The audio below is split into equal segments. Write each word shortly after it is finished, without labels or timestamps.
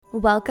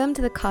Welcome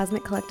to the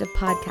Cosmic Collective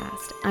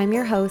podcast. I'm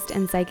your host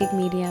and psychic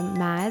medium,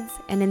 Mads,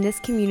 and in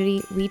this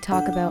community, we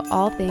talk about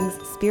all things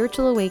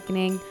spiritual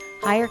awakening,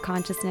 higher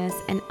consciousness,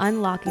 and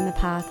unlocking the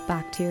path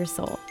back to your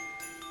soul.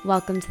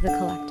 Welcome to the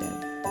collective.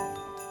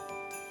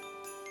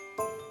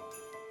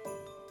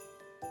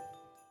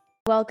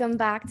 Welcome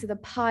back to the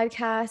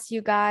podcast,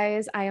 you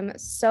guys. I am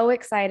so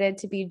excited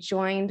to be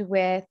joined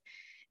with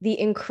the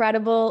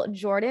incredible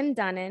Jordan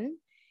Dunin.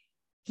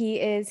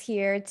 He is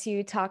here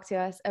to talk to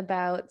us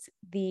about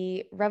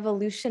the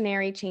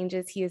revolutionary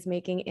changes he is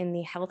making in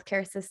the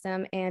healthcare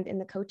system and in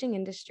the coaching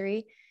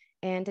industry,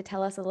 and to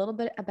tell us a little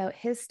bit about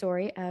his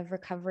story of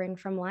recovering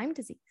from Lyme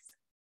disease.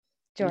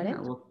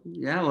 Jordan?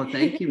 Well,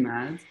 thank you,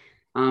 Mads.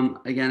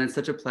 Again, it's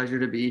such a pleasure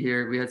to be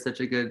here. We had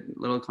such a good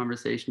little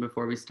conversation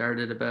before we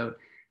started about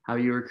how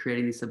you were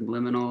creating these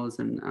subliminals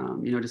and,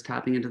 just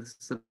tapping into the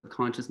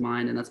subconscious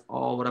mind. And that's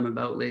all what I'm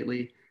about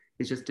lately.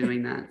 Is just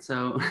doing that.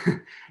 So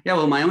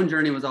my own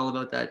journey was all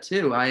about that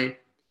too. I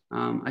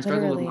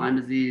struggled with Lyme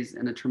disease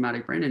and a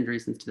traumatic brain injury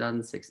since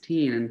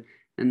 2016.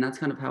 And that's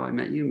kind of how I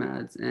met you,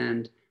 Mads.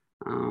 And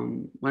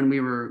when we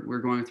were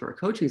going through our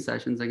coaching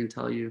sessions, I can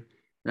tell you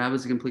that I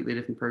was a completely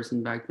different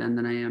person back then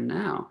than I am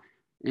now.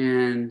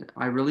 And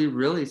I really,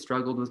 really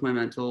struggled with my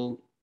mental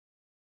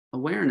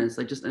awareness,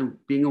 like just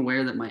being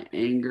aware that my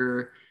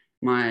anger,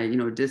 my,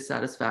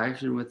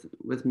 dissatisfaction with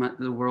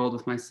the world,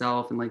 with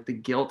myself, and like the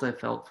guilt I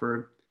felt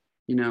for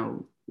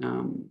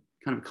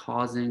kind of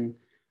causing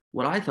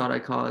what I thought I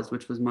caused,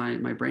 which was my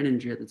brain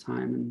injury at the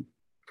time. And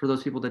for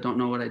those people that don't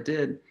know what I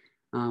did,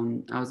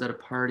 I was at a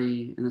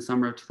party in the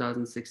summer of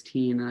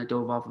 2016, and I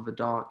dove off of a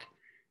dock,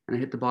 and I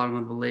hit the bottom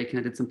of a lake, and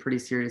I did some pretty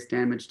serious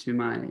damage to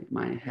my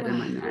head and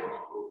my neck.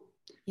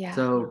 Yeah,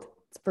 so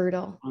it's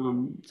brutal.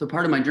 So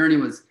part of my journey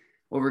was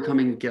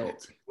overcoming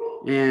guilt,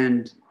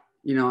 and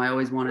I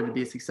always wanted to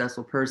be a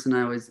successful person.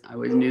 I always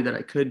knew that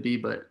I could be,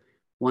 but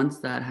once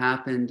that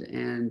happened,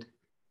 and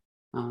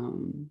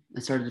I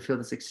started to feel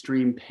this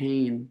extreme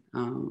pain.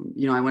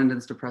 I went into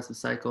this depressive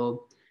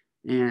cycle,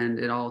 and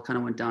it all kind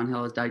of went downhill.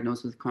 I was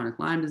diagnosed with chronic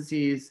Lyme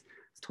disease. I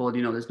was told,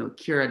 there's no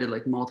cure. I did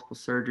like multiple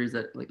surgeries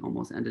that like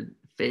almost ended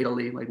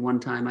fatally. Like one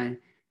time I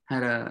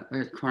had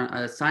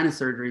a sinus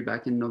surgery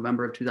back in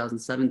November of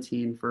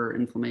 2017 for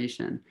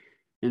inflammation.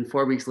 And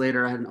 4 weeks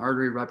later, I had an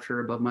artery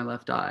rupture above my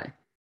left eye.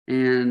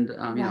 And,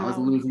 I was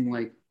losing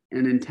like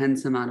an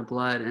intense amount of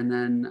blood. And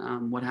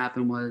then what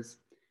happened was,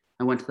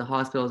 I went to the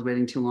hospital. I was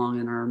waiting too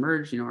long in our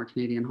emerge, our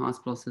Canadian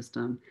hospital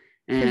system,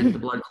 and the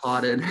blood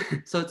clotted.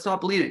 So it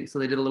stopped bleeding. So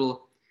they did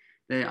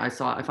I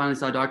finally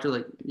saw a doctor,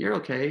 like, you're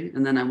okay.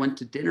 And then I went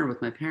to dinner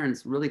with my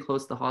parents really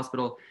close to the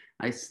hospital.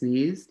 I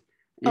sneezed,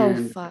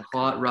 and the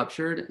clot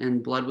ruptured,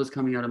 and blood was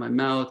coming out of my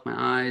mouth, my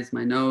eyes,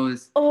 my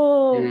nose.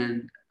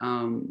 And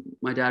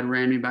my dad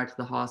ran me back to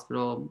the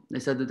hospital. They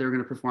said that they were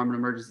going to perform an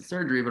emergency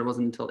surgery, but it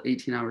wasn't until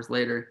 18 hours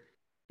later.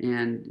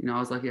 And, I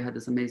was lucky I had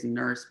this amazing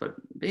nurse. But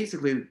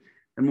basically,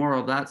 the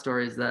moral of that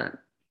story is that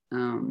I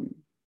don't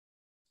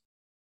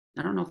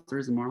know if there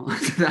is a moral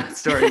to that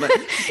story, but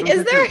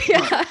is there?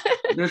 Yeah.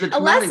 There's a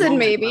lesson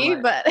maybe,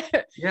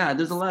 but yeah,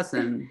 there's a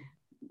lesson.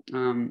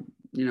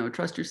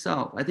 Trust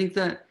yourself. I think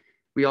that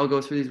we all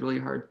go through these really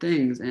hard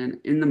things, and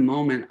in the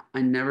moment,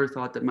 I never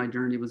thought that my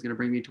journey was going to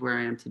bring me to where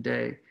I am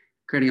today,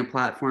 creating a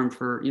platform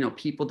for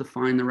people to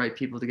find the right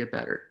people to get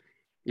better.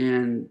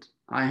 And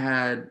I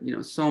had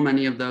so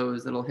many of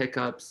those little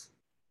hiccups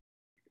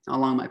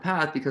along my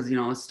path because I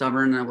was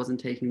stubborn and I wasn't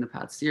taking the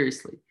path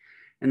seriously.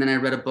 And then I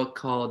read a book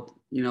called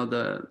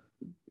the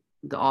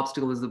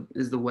Obstacle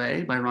is the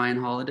Way by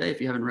Ryan Holiday.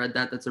 If you haven't read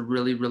that, that's a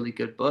really, really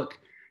good book.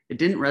 It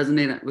didn't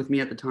resonate with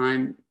me at the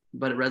time,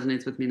 but it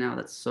resonates with me now.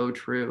 That's so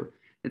true.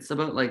 It's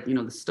about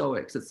the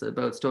Stoics. It's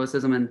about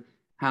Stoicism and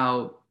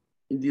how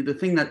the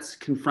thing that's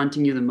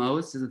confronting you the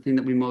most is the thing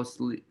that we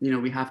mostly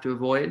we have to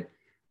avoid.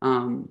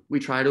 We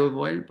try to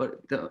avoid,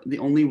 but the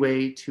only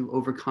way to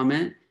overcome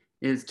it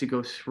is to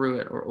go through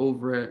it or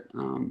over it.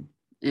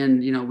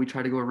 And we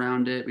try to go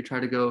around it. We try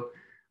to go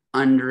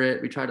under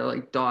it. We try to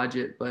like dodge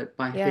it, but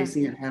by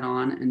facing it head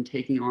on and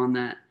taking on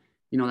that,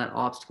 that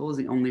obstacle is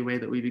the only way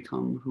that we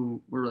become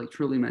who we're like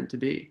truly meant to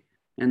be.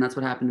 And that's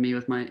what happened to me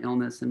with my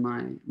illness and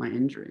my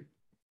injury.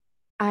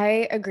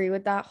 I agree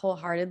with that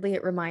wholeheartely.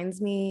 It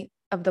reminds me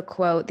of the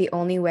quote, "The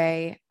only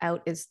way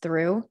out is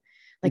through."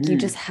 Like you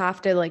just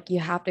have to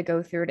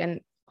go through it.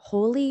 And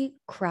holy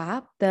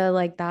crap,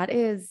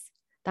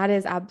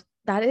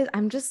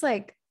 I'm just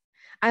like,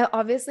 I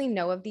obviously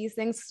know of these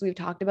things because we've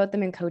talked about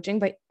them in coaching,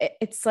 but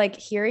it's like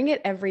hearing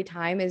it every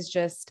time is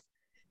just,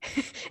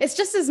 it's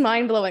just as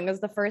mind blowing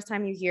as the first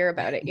time you hear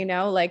about it,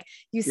 like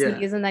you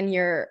sneeze and then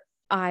your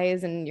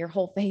eyes and your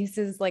whole face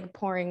is like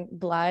pouring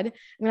blood. I'm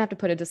gonna have to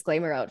put a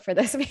disclaimer out for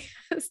this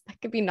because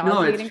that could be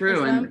nauseating. No, it's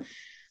true. And,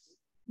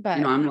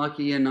 but I'm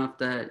lucky enough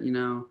that,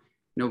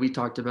 we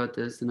talked about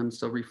this and I'm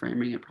still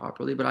reframing it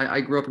properly, but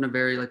I grew up in a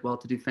very like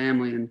well-to-do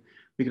family, and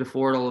we could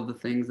afford all of the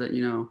things that,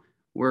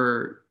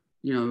 were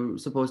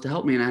supposed to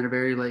help me. And I had a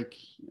very like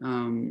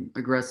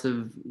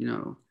aggressive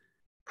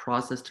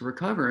process to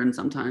recover. And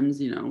sometimes,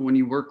 when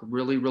you work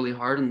really, really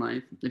hard in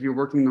life, if you're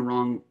working the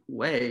wrong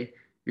way,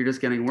 you're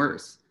just getting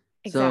worse.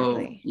 So,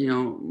 Exactly.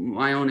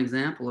 my own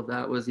example of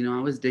that was, I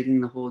was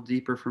digging the hole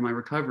deeper for my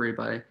recovery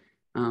by,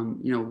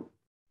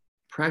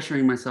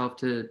 pressuring myself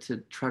to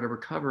try to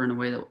recover in a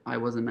way that I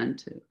wasn't meant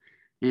to.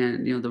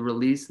 And, the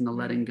release and the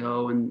letting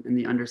go and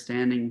the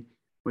understanding,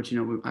 which,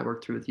 I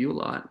worked through with you a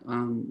lot,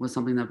 was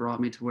something that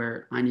brought me to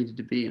where I needed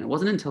to be. And it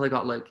wasn't until I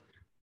got like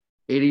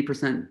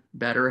 80%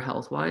 better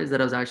health-wise that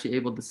I was actually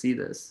able to see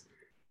this.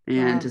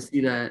 And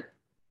Wow.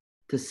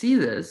 to see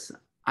this,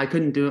 I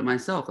couldn't do it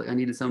myself. Like I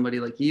needed somebody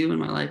like you in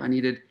my life. I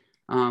needed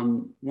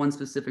one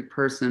specific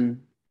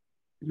person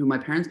who my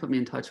parents put me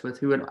in touch with,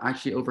 who had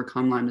actually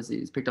overcome Lyme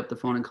disease, picked up the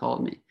phone and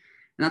called me.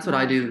 And that's what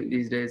I Wow. do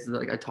these days. Is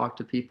like I talk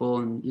to people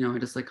and, I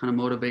just like kind of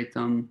motivate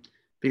them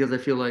because I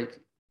feel like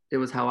it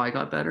was how I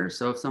got better.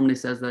 So if somebody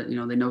says that,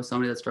 they know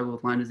somebody that struggled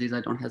with Lyme disease,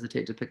 I don't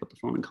hesitate to pick up the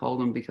phone and call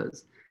them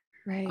because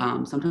Right.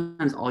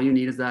 sometimes all you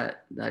need is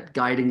that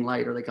guiding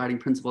light or the guiding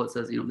principle that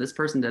says, this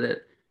person did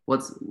it.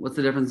 What's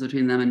the difference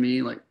between them and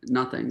me? Like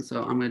nothing.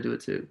 So I'm going to do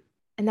it too.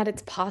 And that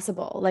it's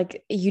possible.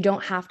 Like you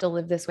don't have to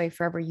live this way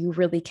forever. You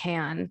really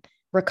can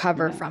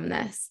recover Yeah. from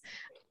this.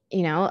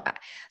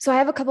 So I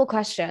have a couple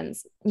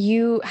questions.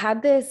 You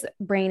had this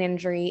brain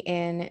injury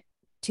in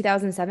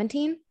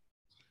 2017.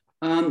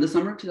 The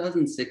summer of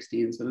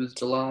 2016. So it was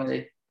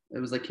July. It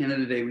was like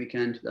Canada Day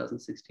weekend,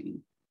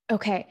 2016.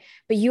 Okay,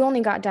 but you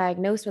only got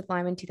diagnosed with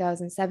Lyme in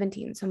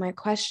 2017. So my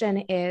question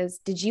is,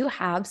 did you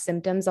have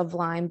symptoms of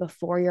Lyme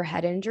before your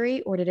head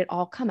injury, or did it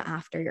all come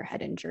after your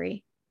head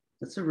injury?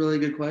 That's a really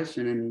good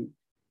question.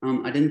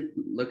 And I didn't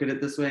look at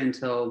it this way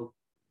until,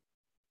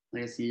 I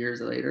guess,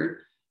 years later.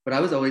 But I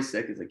was always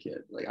sick as a kid.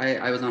 Like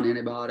I was on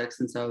antibiotics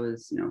since I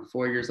was,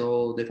 4 years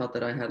old. They thought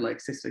that I had like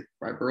cystic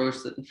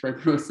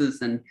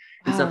fibrosis and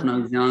stuff when Wow.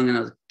 I was young. And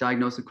I was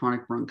diagnosed with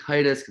chronic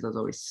bronchitis because I was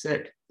always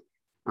sick.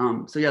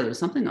 So yeah, there's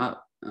something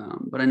up,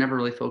 but I never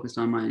really focused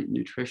on my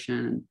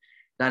nutrition and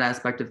that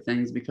aspect of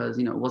things because,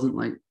 it wasn't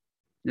like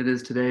it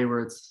is today where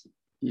it's,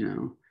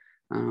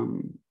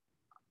 um,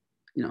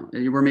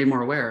 you were made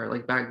more aware.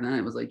 Like back then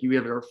it was like you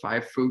have your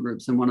 5 food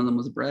groups and one of them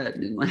was bread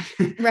and like,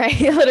 Right,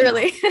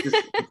 literally.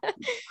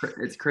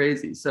 it's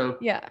crazy. So,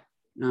 Yeah.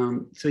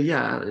 so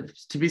yeah,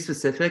 to be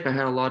specific, I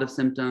had a lot of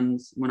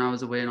symptoms when I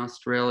was away in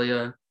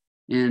Australia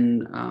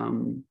in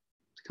kind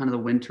of the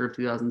winter of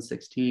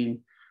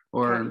 2016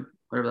 or Okay.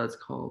 whatever that's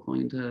called,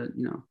 going into,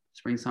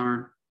 spring,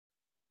 summer.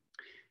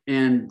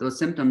 And those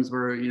symptoms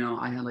were,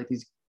 I had like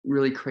these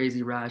really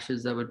crazy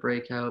rashes that would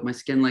break out. My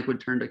skin like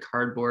would turn to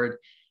cardboard,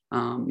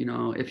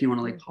 if you want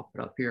to like pop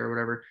it up here or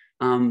whatever.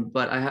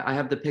 But I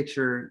have the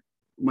picture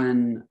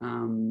when,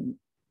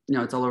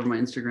 it's all over my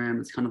Instagram.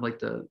 It's kind of like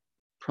the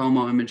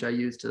promo image I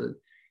use to,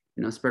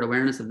 spread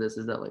awareness of this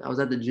is that like I was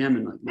at the gym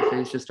and like my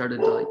face just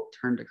started to like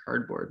turn to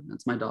cardboard.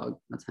 That's my dog.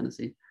 That's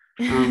Hennessy.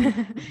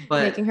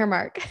 But Making her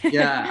mark.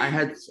 yeah, I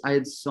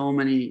had so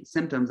many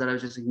symptoms that I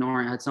was just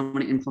ignoring. I had so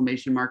many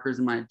inflammation markers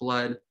in my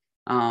blood.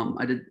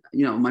 I did,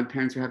 my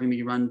parents were having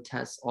me run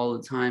tests all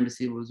the time to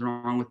see what was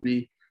wrong with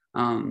me.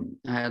 I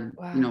had,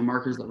 Wow.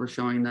 markers that were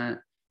showing that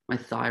my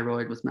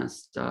thyroid was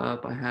messed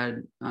up. I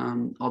had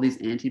all these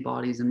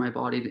antibodies in my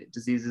body,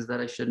 diseases that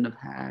I shouldn't have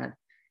had.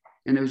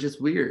 And it was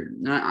just weird.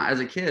 And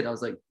as a kid, I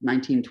was like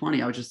 19,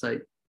 20. I was just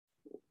like,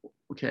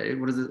 okay,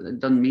 what is it? It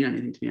doesn't mean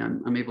anything to me.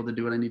 I'm able to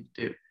do what I need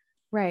to do.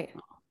 Right.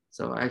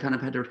 So I kind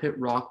of had to hit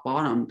rock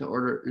bottom in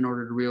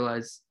order to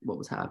realize what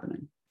was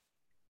happening.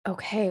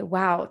 Okay.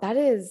 Wow. That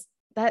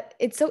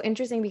it's so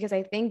interesting because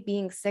I think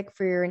being sick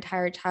for your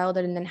entire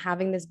childhood and then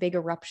having this big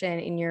eruption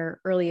in your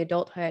early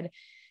adulthood,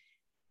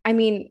 I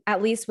mean,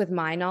 at least with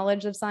my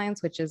knowledge of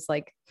science, which is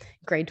like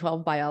grade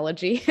 12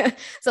 biology,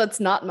 so it's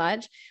not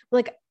much,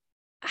 like,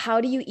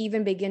 how do you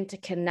even begin to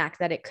connect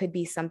that it could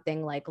be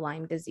something like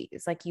Lyme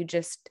disease? Like,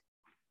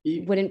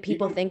 wouldn't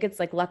people Even, think it's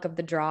like luck of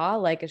the draw?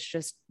 Like, it's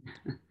just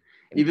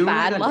even when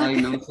I bad got luck?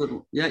 diagnosed with,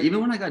 yeah,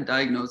 even when I got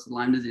diagnosed with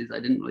Lyme disease,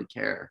 I didn't really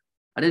care.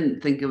 I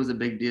didn't think it was a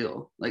big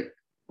deal. Like,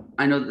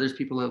 I know that there's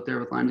people out there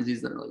with Lyme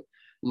disease that are like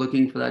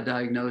looking for that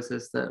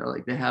diagnosis, that are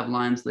like, they have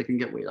Lyme so they can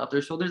get weight off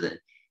their shoulders.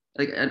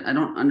 I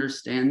don't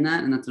understand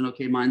that. And that's an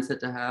okay mindset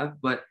to have.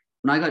 But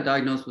when I got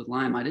diagnosed with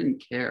Lyme, I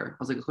didn't care. I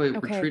was like, okay, we're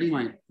Okay.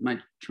 treating my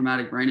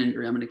traumatic brain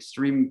injury. I'm in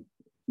extreme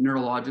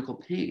neurological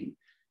pain.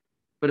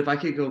 But if I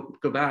could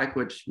go back,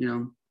 which,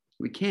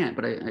 we can't,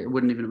 but I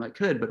wouldn't even if I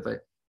could. But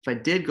if I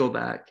did go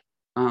back,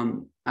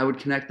 I would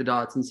connect the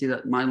dots and see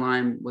that my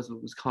Lyme was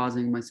what was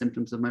causing my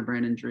symptoms of my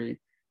brain injury,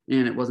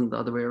 and it wasn't the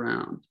other way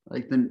around.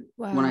 Like then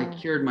when I Wow.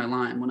 cured my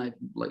Lyme,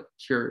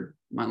 cured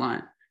my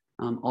Lyme,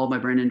 all my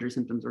brain injury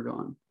symptoms were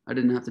gone. I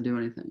didn't have to do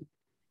anything.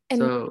 And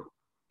So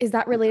is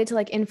that related to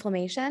like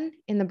inflammation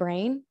in the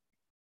brain?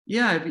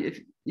 yeah,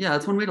 yeah,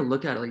 that's one way to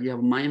look at it. Like, yeah,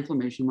 my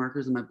inflammation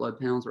markers and my blood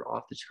panels are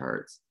off the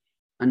charts.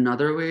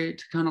 Another way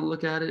to kind of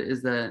look at it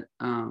is that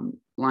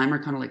Lyme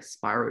are kind of like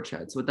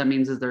spirochetes. So what that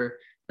means is they're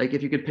like,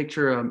 if you could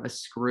picture a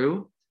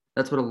screw,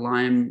 that's what a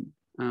Lyme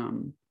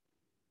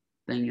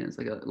thing is.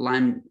 Like a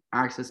Lyme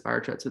acts as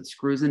spirochet. So it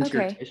screws into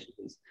your Okay.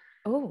 tissues.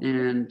 Oh,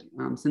 And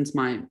since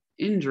my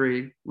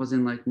injury was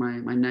in like my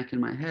neck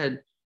and my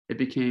head, it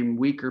became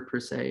weaker per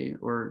se,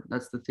 or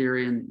that's the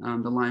theory.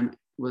 And the Lyme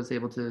was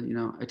able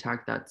to,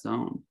 attack that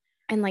zone.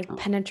 and like Um,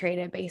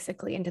 penetrated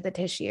basically into the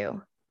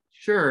tissue.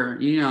 Sure,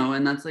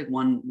 and that's like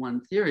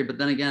one theory. But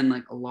then again,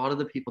 like a lot of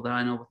the people that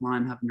I know with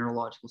Lyme have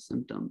neurological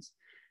symptoms,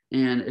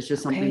 and it's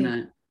just something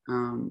Okay.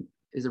 that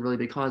is a really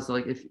big cause. So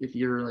like if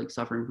you're like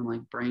suffering from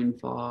like brain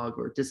fog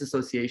or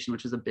disassociation,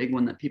 which is a big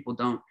one that people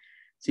don't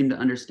seem to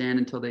understand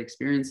until they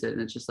experience it,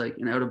 and it's just like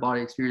an out of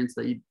body experience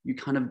that you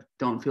kind of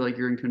don't feel like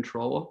you're in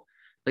control.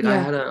 Like I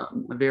Yeah. had a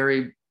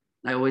very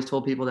I always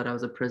told people that I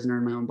was a prisoner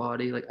in my own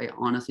body. Like I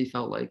honestly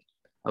felt like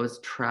I was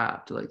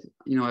trapped. Like,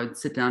 I'd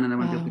sit down and I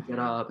wouldn't be able Wow. to get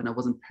up, and I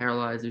wasn't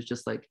paralyzed. It was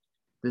just like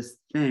this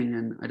thing.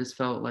 And I just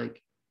felt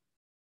like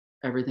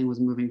everything was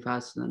moving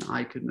faster than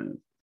I could move.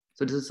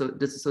 So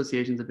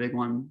disassociation is a big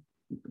one.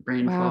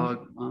 Brain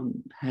Wow. fog,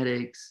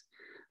 headaches,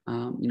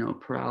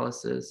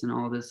 paralysis, and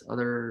all this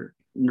other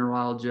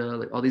neuralgia,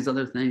 like all these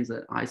other things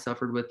that I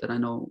suffered with that I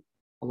know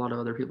a lot of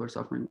other people are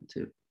suffering with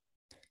too.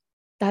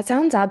 That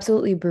sounds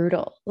absolutely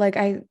brutal. Like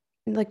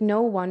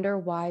no wonder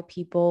why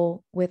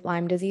people with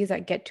Lyme disease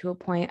that get to a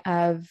point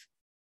of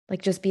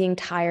like just being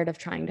tired of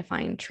trying to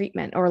find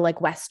treatment or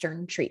like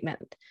Western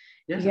treatment.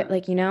 You get Yeah.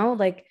 like,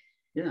 like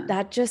Yeah.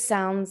 that just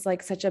sounds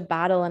like such a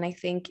battle. And I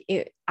think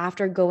it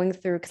after going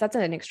through, because that's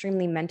an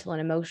extremely mental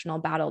and emotional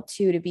battle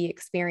too, to be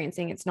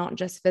experiencing. It's not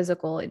just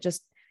physical,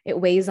 it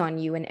weighs on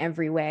you in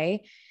every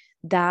way.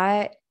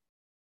 That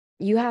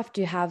you have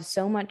to have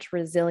so much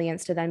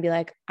resilience to then be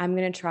like, I'm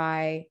going to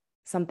try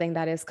something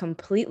that is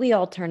completely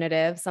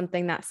alternative,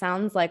 something that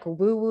sounds like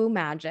woo woo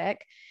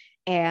magic,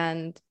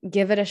 and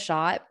give it a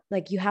shot.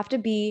 Like, you have to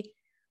be,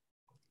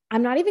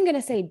 I'm not even going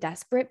to say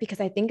desperate because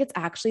I think it's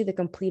actually the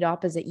complete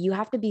opposite. You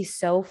have to be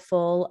so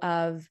full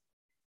of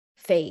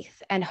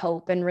faith and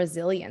hope and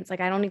resilience. Like,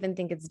 I don't even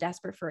think it's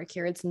desperate for a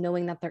cure, it's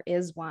knowing that there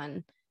is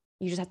one.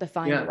 You just have to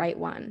find the Yeah. right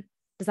one.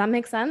 Does that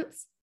make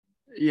sense?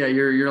 Yeah.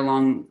 You're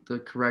along the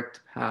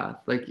correct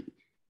path. Like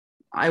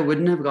I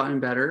wouldn't have gotten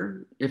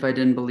better if I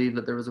didn't believe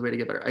that there was a way to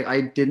get better.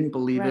 I didn't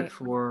believe it Right.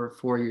 for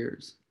 4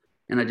 years,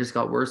 and I just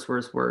got worse,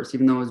 worse, worse,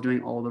 even though I was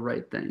doing all the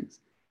right things.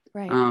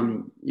 Right.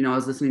 I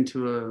was listening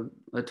to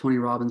a Tony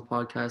Robbins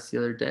podcast the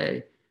other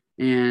day,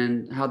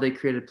 and how they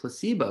created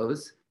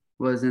placebos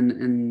was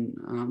in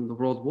the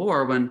World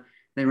War when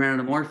they ran out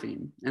of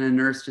morphine, and a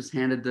nurse just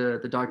handed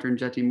the doctor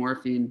injecting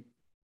morphine,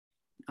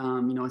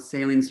 a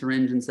saline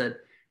syringe, and said,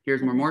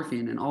 "Here's more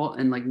morphine."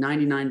 And like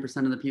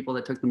 99% of the people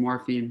that took the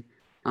morphine,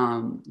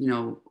 um, you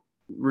know,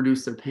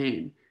 reduced their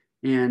pain.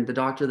 And the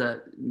doctor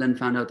that then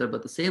found out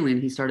about the saline,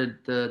 he started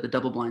the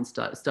double-blind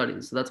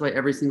studies. So that's why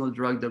every single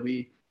drug that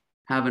we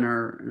have in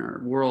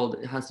our world,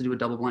 it has to do a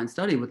double-blind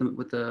study with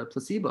the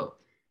placebo,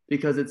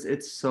 because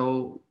it's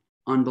so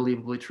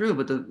unbelievably true.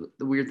 But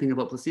the weird thing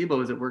about placebo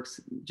is it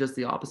works just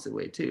the opposite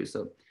way too.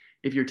 So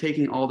if you're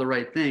taking all the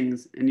right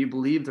things and you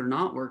believe they're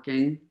not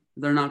working,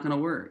 they're not going to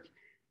work.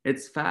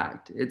 It's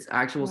fact. It's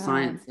actual Wow.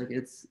 science. Like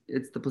it's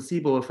the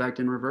placebo effect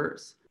in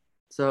reverse.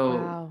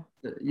 So Wow.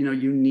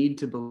 you need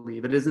to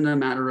believe. It isn't a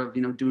matter of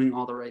doing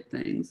all the right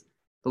things.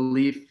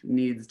 Belief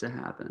needs to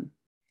happen.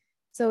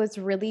 So it's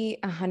really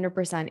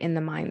 100% in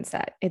the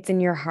mindset. It's in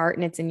your heart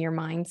and it's in your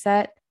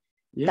mindset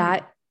Yeah.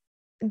 that,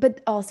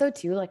 but also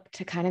too, like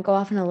to kind of go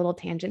off on a little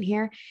tangent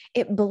here,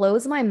 it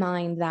blows my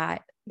mind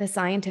that the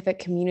scientific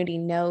community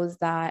knows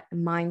that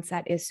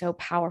mindset is so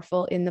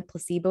powerful in the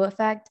placebo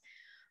effect,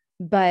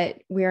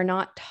 but we are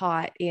not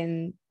taught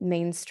in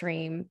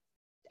mainstream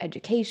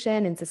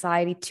education and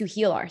society to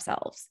heal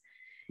ourselves.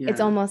 It's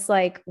Yeah. almost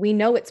like we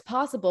know it's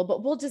possible,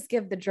 but we'll just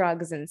give the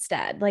drugs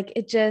instead. Like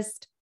it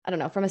just, I don't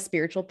know, from a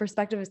spiritual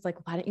perspective, it's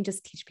like, why don't you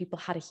just teach people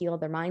how to heal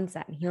their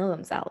mindset and heal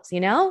themselves?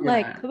 Like,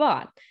 Yeah. come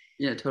on.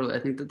 Yeah, totally. I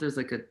think that there's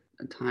like a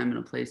time and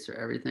a place for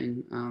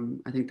everything.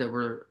 I think that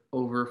we're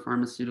over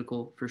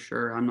pharmaceutical for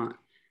sure. I'm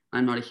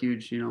not a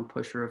huge,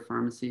 pusher of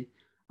pharmacy.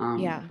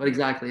 Yeah. But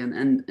exactly.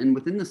 And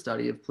within the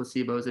study of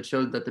placebos, it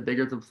showed that the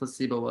bigger the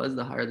placebo was,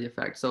 the higher the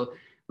effect. So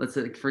let's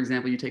say, for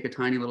example, you take a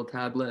tiny little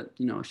tablet,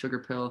 a sugar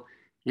pill,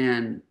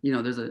 and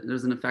there's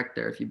an effect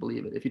there if you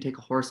believe it. If you take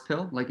a horse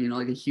pill, like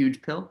a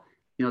huge pill,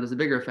 there's a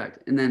bigger effect.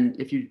 And then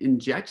if you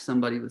inject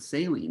somebody with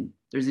saline,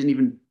 there's an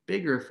even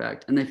bigger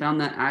effect. And they found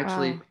that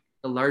actually Wow.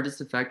 the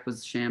largest effect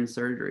was sham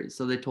surgery.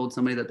 So they told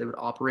somebody that they would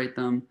operate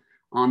them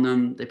on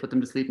them, they put them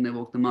to sleep, and they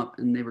woke them up,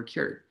 and they were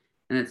cured.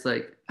 And it's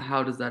like,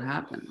 how does that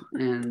happen?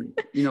 And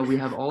we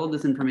have all of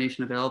this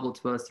information available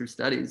to us through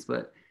studies,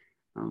 but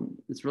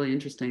it's really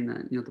interesting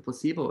that the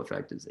placebo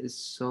effect is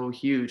so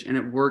huge, and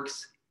it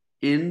works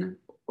in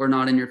or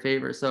not in your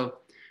favor. So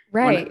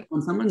when Right.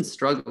 when someone's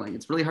struggling,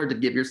 it's really hard to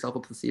give yourself a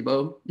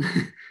placebo.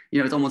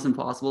 It's almost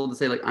impossible to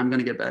say like I'm going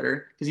to get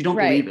better, because you don't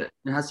believe Right. it.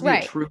 It has to be a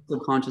Right. true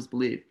subconscious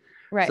belief.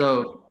 Right.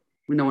 So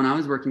when I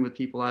was working with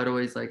people, I'd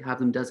always like have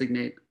them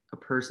designate a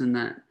person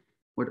that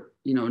would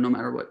no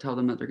matter what, tell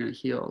them that they're going to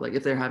heal. Like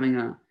if they're having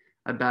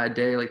a bad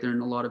day, like they're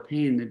in a lot of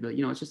pain, they'd be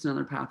like, it's just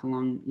another path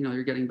along,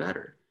 you're getting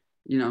better,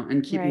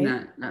 and keeping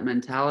Right. that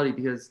mentality,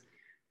 because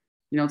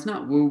it's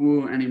not woo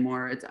woo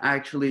anymore. It's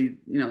actually,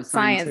 scientific,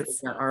 Science.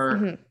 that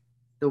Hmm.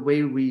 the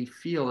way we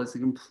feel is a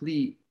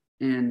complete,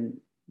 and,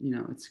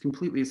 it's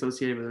completely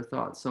associated with our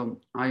thoughts. So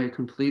I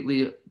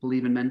completely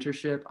believe in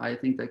mentorship. I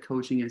think that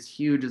coaching is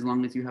huge as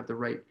long as you have the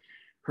right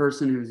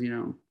person who's,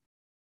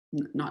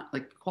 not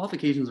like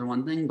qualifications are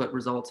one thing, but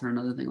results are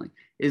another thing. Like,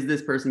 is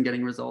this person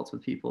getting results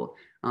with people?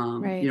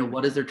 Right.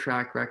 What is their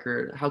track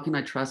record? How can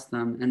I trust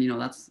them? And,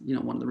 that's,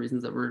 one of the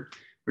reasons that we're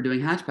doing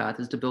HatchPath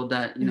is to build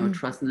that, Hmm.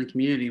 trust in the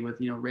community with,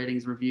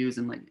 ratings, reviews,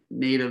 and like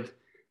native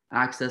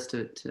access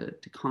to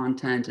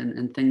content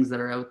and things that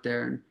are out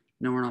there. And,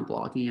 we're not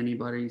blocking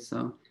anybody.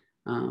 So,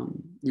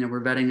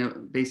 we're vetting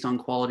it based on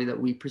quality that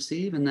we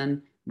perceive, and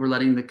then we're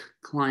letting the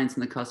clients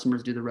and the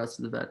customers do the rest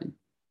of the vetting.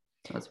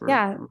 So that's where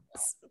Yeah.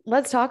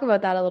 Let's talk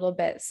about that a little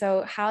bit.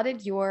 So, how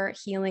did your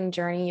healing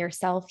journey, your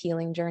self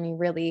healing journey,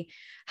 really,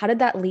 how did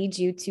that lead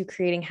you to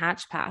creating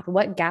HatchPath?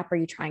 What gap are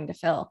you trying to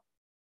fill?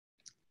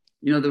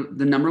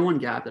 the number one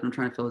gap that I'm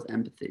trying to fill is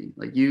empathy.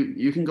 Like,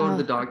 you can go to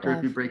the Oh, doctor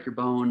if you love. break your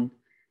bone,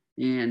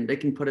 and they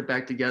can put it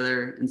back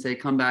together and say,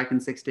 come back in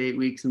 6 to 8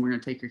 weeks and we're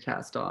going to take your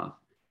cast off.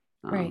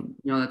 Right.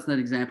 That's an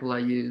example I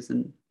use,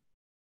 and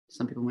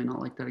some people may not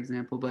like that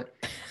example, but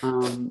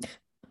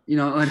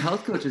what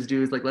health coaches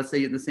do is, like, let's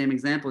say the same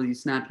example, you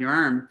snap your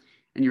arm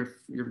and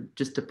you're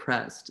just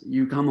depressed.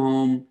 You come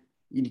home,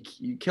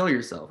 you kill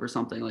yourself or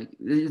something. Like,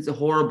 it's a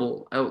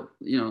horrible out.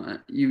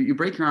 You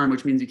break your arm,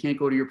 which means you can't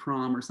go to your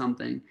prom or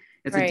something.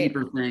 It's a Right.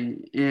 deeper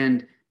thing,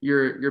 and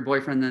your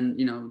boyfriend then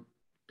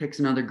picks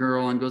another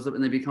girl and goes up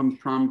and they become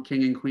prom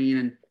king and queen,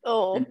 and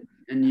Oh,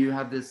 and you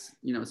have this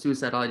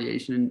suicidal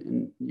ideation,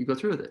 and you go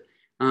through with it.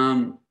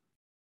 Um,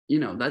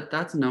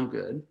 that's no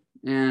good.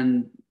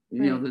 And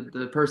right.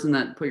 the person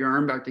that put your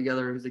arm back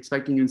together who's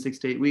expecting you in 6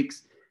 to 8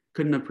 weeks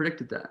couldn't have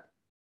predicted that.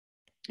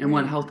 And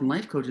what Right. health and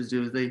life coaches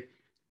do is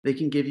they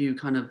can give you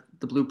kind of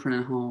the blueprint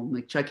at home,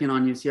 like check in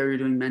on you, see how you're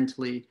doing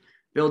mentally,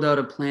 build out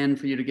a plan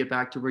for you to get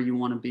back to where you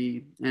want to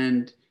be.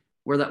 And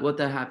what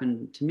that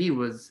happened to me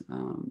was,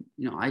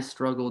 I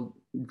struggled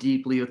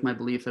deeply with my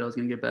belief that I was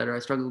going to get better. I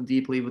struggled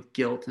deeply with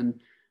guilt and,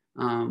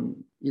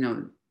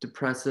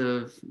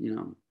 depressive,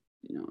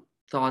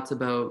 thoughts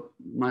about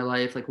my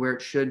life, like where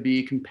it should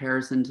be,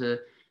 comparison to,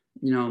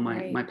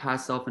 my Right.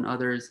 past self and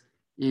others.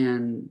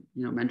 And,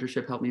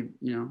 mentorship helped me,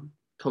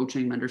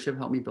 coaching, mentorship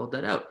helped me build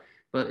that out.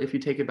 But if you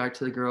take it back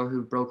to the girl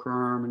who broke her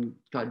arm and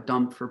got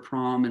dumped for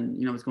prom and,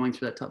 was going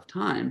through that tough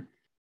time,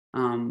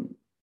 um,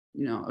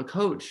 a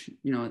coach,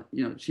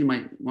 she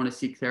might want to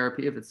seek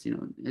therapy if it's,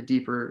 a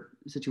deeper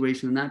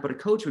situation than that. But a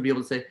coach would be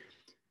able to say,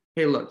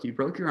 hey, look, you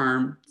broke your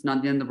arm. It's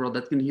not the end of the world.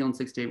 That's going to heal in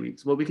 6 to 8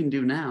 weeks. What we can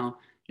do now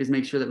is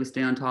make sure that we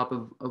stay on top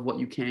of what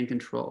you can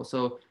control.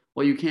 So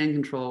what you can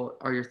control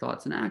are your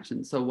thoughts and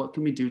actions. So what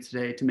can we do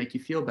today to make you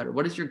feel better?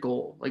 What is your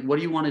goal? Like, what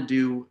do you want to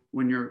do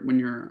when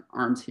your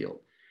arm's healed?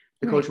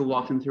 The coach Right. will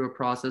walk them through a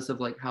process of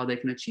like how they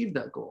can achieve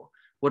that goal.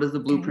 What is the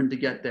Okay. blueprint to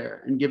get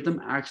there, and give them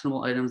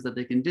actionable items that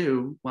they can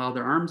do while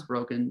their arm's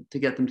broken to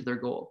get them to their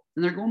goal.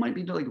 And their goal might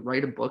be to like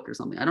write a book or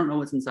something. I don't know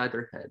what's inside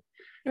their head.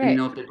 And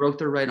Right. if they broke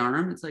their right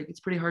arm, it's like it's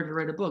pretty hard to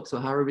write a book. So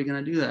how are we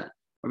going to do that?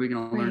 Are we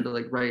going to learn Right. to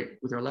like write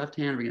with our left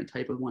hand? Are we going to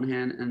type with one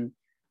hand? And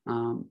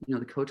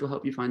the coach will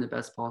help you find the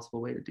best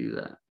possible way to do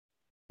that.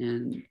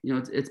 And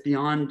it's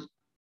beyond.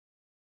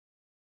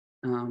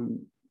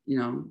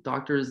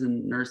 Doctors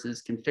and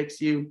nurses can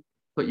fix you,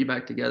 put you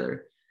back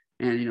together,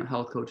 and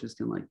health coaches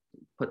can like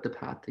put the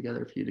path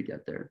together for you to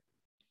get there.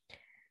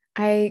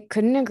 I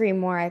couldn't agree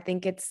more. I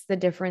think it's the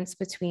difference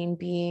between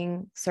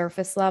being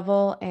surface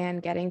level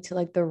and getting to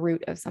like the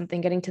root of something,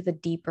 getting to the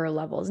deeper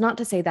levels. Not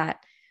to say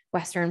that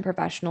Western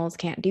professionals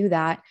can't do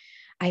that.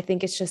 I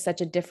think it's just such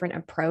a different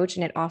approach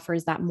and it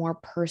offers that more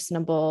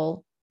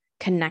personable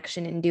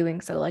connection in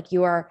doing so. Like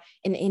you are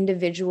an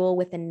individual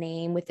with a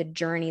name, with a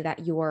journey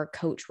that your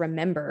coach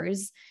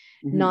remembers,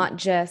 Mm-hmm. not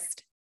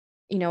just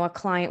a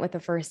client with a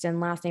first and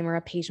last name or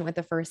a patient with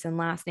a first and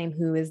last name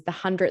who is the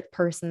 100th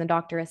person the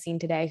doctor has seen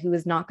today who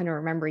is not going to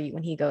remember you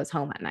when he goes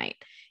home at night,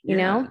 you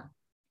Yeah. know?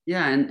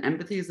 Yeah, and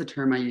empathy is the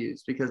term I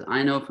use because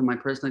I know from my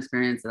personal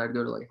experience that I'd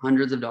go to like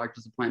hundreds of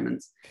doctor's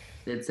appointments.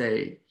 They'd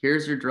say,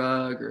 here's your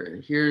drug,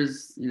 or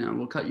here's,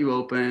 we'll cut you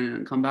open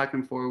and come back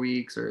in 4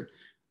 weeks, or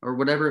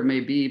whatever it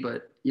may be.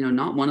 But,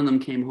 not one of them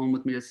came home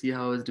with me to see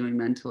how I was doing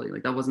mentally.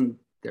 Like, that wasn't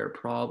their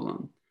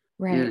problem.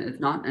 And Right. it's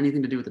not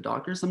anything to do with the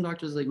doctors. Some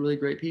doctors are like really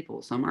great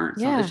people. Some aren't.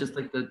 Some, it's Yeah. just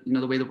like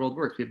the way the world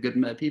works. We have good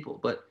and bad people,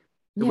 but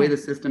the way Yeah. the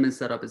system is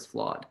set up is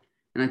flawed.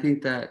 And I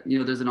think that,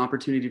 there's an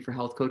opportunity for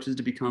health coaches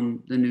to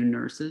become the new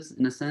nurses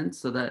in a sense,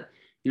 so that,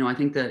 I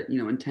think that,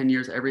 in 10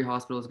 years, every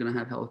hospital is going to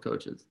have health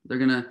coaches. They're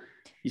going to,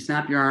 you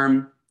snap your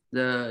arm,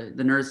 the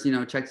nurse,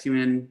 checks you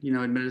in,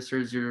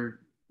 administers your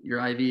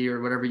IV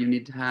or whatever you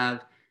need to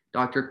have.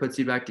 Doctor puts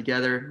you back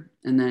together.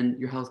 And then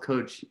your health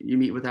coach you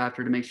meet with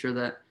after to make sure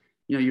that,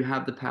 you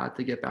have the path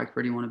to get back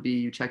where you want to be.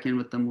 You check in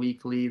with them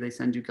weekly. They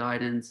send you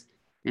guidance,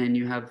 and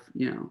you have,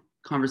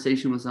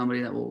 conversation with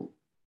somebody that will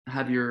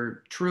have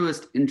your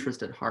truest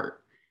interest at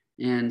heart,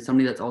 and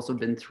somebody that's also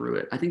been through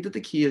it. I think that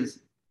the key is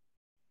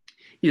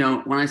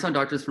when I saw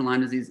doctors for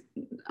Lyme disease,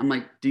 I'm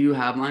like, do you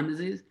have Lyme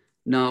disease?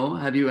 No.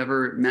 Have you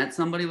ever met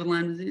somebody with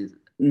Lyme disease?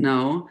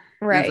 No.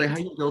 And it's like, how are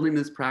Right. you building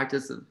this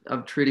practice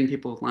of treating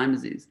people with Lyme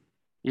disease?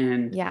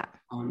 And Yeah.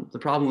 the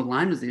problem with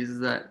Lyme disease is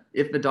that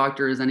if the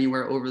doctor is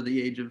anywhere over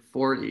the age of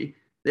 40,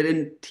 they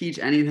didn't teach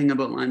anything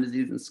about Lyme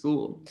disease in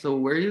school. So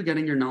where are you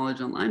getting your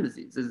knowledge on Lyme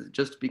disease? Is it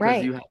just because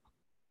Right. you have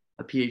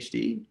a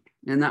PhD?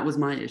 And that was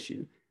my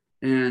issue.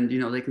 And,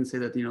 they can say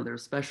that, they're a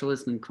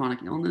specialist in chronic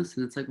illness.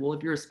 And it's like, well,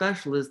 if you're a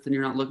specialist, then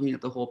you're not looking at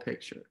the whole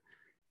picture.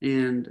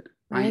 And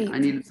I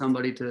Right. needed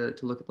somebody to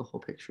look at the whole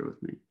picture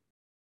with me.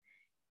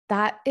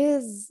 That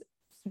is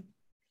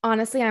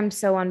honestly, I'm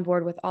so on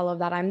board with all of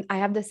that. I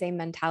have the same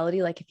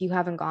mentality. Like, if you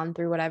haven't gone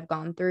through what I've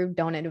gone through,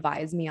 don't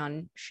advise me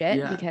on shit,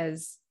 Yeah.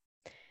 because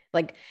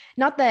like,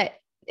 not that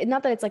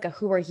it's like a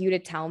who are you to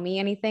tell me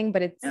anything,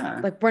 but it's Yeah.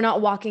 like we're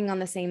not walking on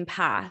the same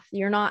path.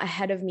 You're not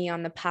ahead of me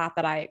on the path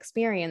that I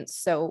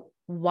experienced. So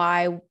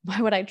why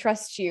would I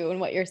trust you and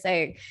what you're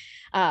saying?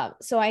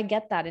 So I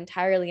get that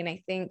entirely. And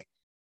I think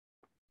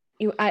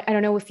I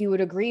don't know if you would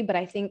agree, but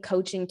I think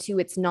coaching too,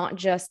 it's not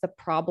just the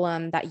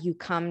problem that you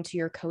come to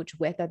your coach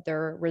with that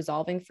they're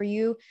resolving for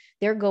you.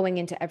 They're going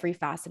into every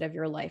facet of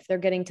your life. They're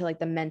getting to like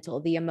the mental,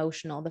 the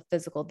emotional, the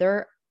physical,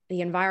 the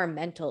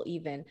environmental,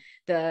 even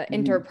the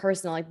Mhm.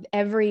 interpersonal, like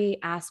every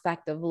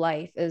aspect of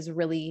life is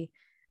really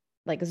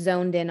like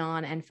zoned in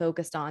on and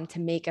focused on to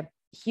make a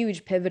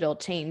huge pivotal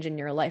change in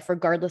your life,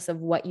 regardless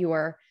of what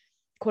your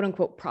quote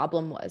unquote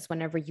problem was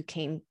whenever you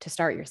came to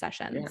start your Yeah.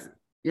 sessions.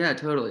 Yeah,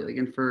 totally. Like,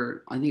 and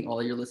I think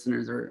all your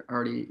listeners are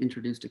already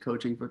introduced to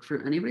coaching, but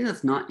for anybody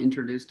that's not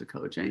introduced to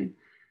coaching,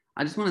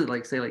 I just want to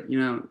like say, like,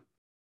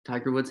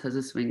 Tiger Woods has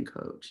a swing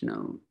coach,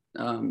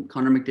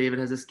 Connor McDavid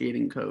has a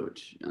skating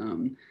coach,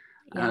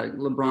 Yeah.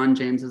 LeBron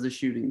James has a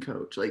shooting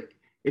coach. Like,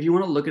 if you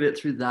want to look at it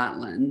through that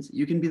lens,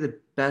 you can be the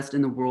best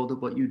in the world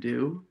at what you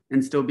do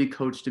and still be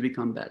coached to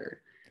become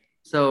better.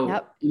 So,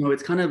 Yep.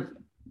 it's kind of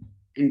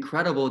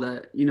incredible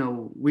that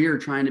we're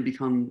trying to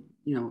become,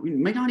 you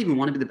might not even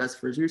want to be the best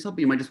version of yourself,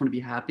 but you might just want to be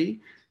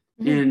happy,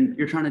 Mhm. and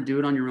you're trying to do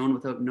it on your own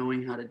without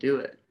knowing how to do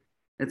it.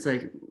 It's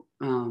like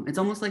it's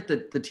almost like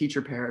the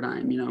teacher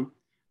paradigm.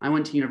 I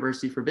went to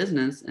university for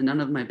business, and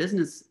none of my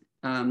business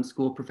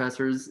school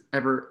professors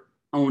ever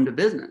owned a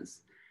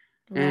business.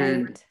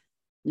 And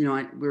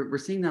Right. we're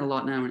seeing that a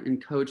lot now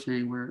in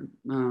coaching, where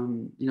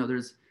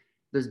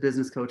there's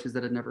business coaches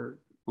that have never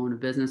owned a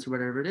business or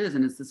whatever it is,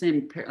 and it's the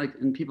same. Like,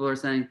 and people are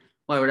saying,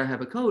 why would I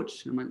have a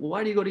coach? I'm like, well,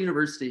 why do you go to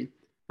university?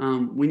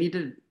 We need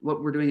to.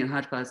 What we're doing at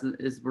HatchPath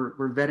is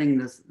we're vetting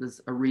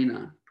this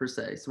arena per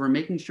se. So we're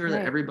making sure that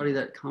Right. everybody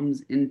that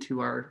comes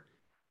into our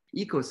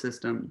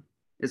ecosystem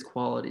is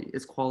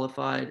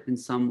qualified in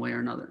some way or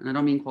another. And I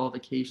don't mean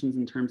qualifications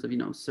in terms of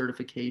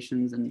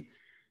certifications and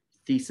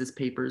thesis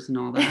papers and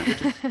all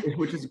that,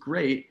 which is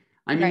great.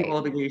 I mean Right.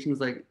 qualifications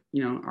like,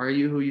 are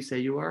you who you say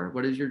you are?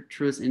 What is your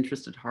truest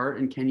interest at heart?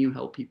 And can you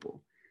help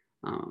people?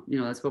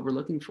 That's what we're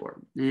looking for.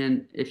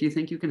 And if you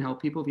think you can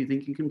help people, if you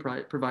think you can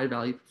provide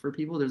value for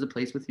people, there's a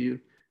place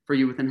for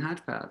you within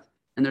HatchPath.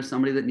 And there's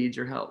somebody that needs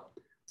your help.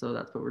 So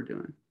that's what we're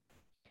doing.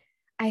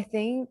 I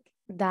think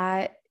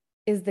that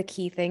is the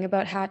key thing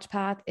about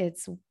HatchPath.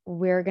 It's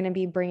we're going to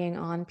be bringing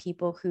on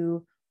people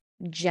who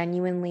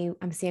genuinely,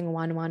 I'm seeing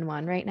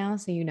 111 right now.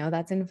 So,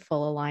 that's in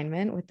full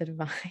alignment with the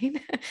divine.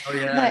 Oh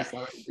yeah, I but,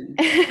 saw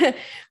that.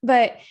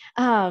 but,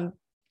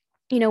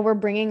 we're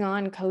bringing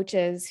on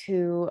coaches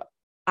who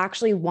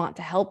actually want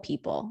to help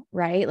people,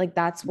 right? Like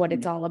that's what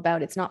it's all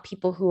about. It's not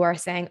people who are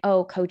saying,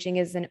 oh, coaching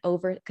is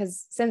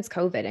because since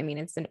COVID, I mean,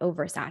 it's an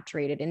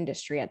oversaturated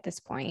industry at this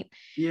point.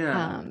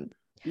 Yeah. Um,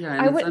 Yeah. I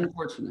And it's would,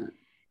 unfortunate.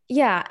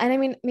 yeah. And I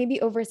mean, maybe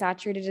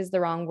oversaturated is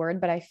the wrong word,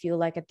 but I feel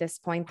like at this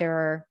point there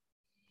are,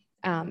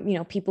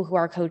 people who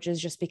are coaches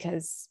just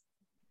because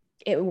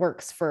it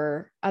works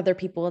for other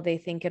people. They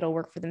think it'll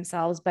work for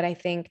themselves. But I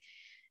think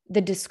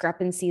the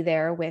discrepancy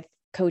there with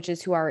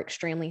coaches who are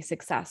extremely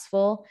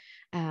successful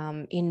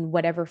in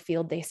whatever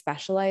field they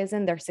specialize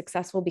in, they're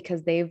successful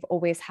because they've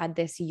always had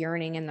this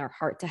yearning in their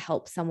heart to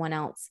help someone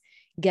else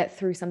get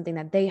through something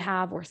that they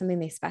have or something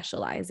they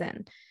specialize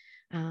in.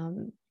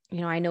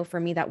 I know for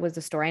me that was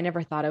the story. I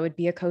never thought I would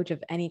be a coach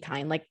of any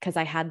kind, like because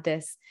I had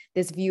this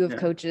view of Yeah,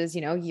 coaches,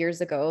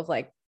 years ago of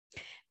like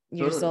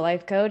you're just a totally.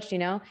 life coach.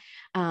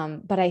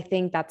 But I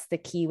think that's the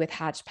key with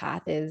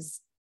HatchPath is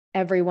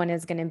everyone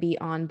is going to be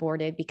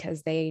onboarded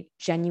because they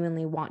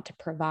genuinely want to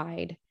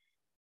provide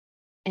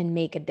and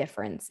make a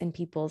difference in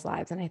people's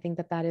lives. And I think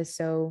that is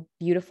so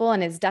beautiful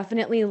and is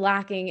definitely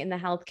lacking in the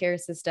healthcare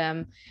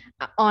system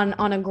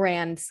on a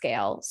grand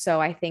scale.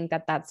 So I think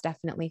that that's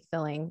definitely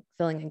filling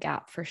a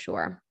gap for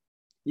sure.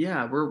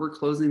 Yeah, we're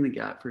closing the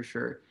gap for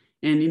sure.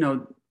 And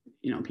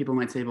people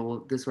might say,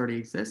 well, this already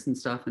exists and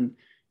stuff. And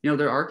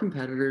there are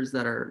competitors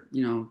that are,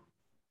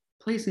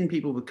 placing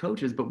people with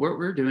coaches, but what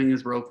we're doing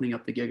is we're opening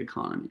up the gig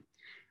economy.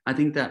 I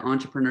think that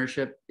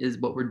entrepreneurship is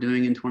what we're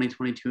doing in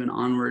 2022 and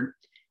onward.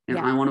 And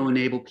Yeah. I want to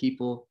enable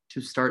people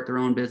to start their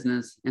own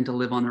business and to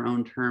live on their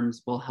own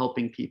terms while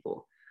helping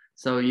people.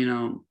 So,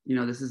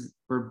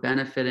 we're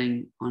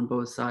benefiting on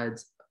both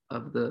sides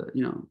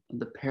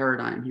the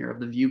paradigm here, of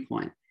the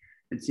viewpoint.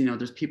 It's,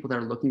 there's people that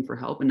are looking for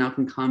help and now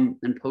can come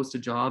and post a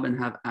job and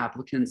have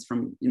applicants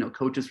from,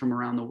 coaches from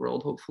around the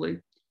world, hopefully.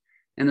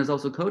 And there's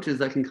also coaches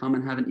that can come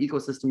and have an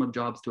ecosystem of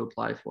jobs to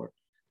apply for.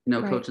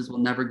 Right. Coaches will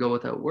never go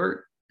without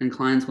work and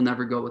clients will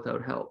never go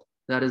without help.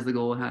 That is the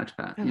goal of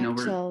HatchPath.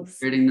 We're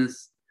creating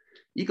this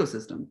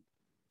ecosystem.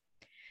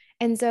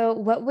 And so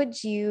what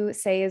would you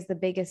say is the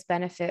biggest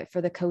benefit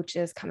for the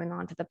coaches coming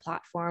onto the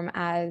platform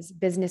as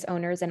business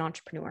owners and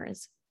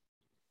entrepreneurs?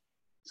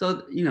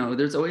 So,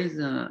 there's always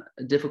a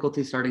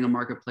difficulty starting a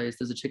marketplace.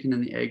 There's a chicken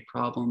and the egg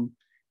problem,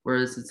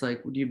 whereas it's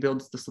like, do you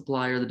build the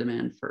supply or the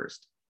demand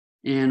first?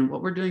 And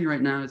what we're doing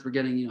right now is we're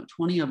getting,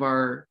 20 of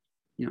our,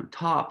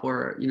 top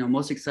or,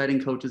 most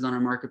exciting coaches on our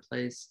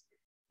marketplace.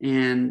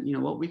 And,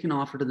 what we can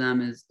offer to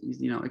them is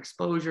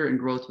exposure and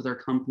growth with our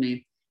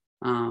company,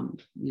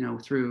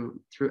 through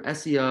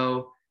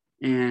SEO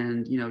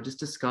and, just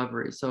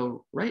discovery.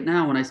 So right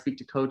now, when I speak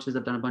to coaches,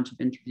 I've done a bunch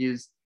of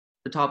interviews.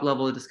 The top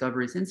level of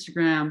discovery is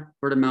Instagram,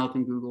 word of mouth,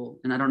 and Google.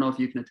 And I don't know if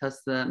you can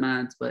attest to that,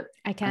 Mads, but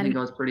I think I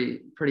was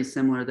pretty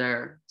similar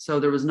there.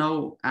 So there was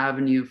no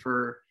avenue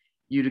for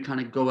you to kind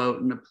of go out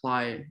and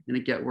apply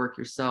and get work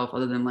yourself,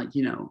 other than like,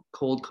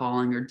 cold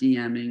calling or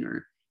DMing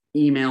or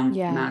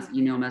mass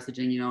email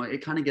messaging.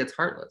 It kind of gets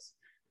heartless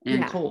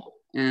and cold.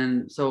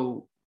 And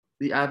so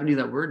the avenue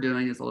that we're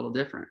doing is a little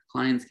different.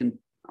 Clients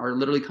are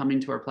literally coming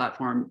to our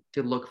platform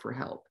to look for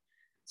help.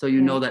 So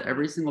know that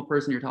every single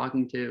person you're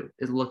talking to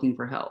is looking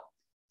for help.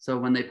 So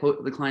when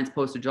the clients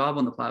post a job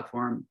on the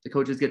platform, the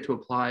coaches get to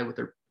apply with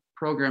their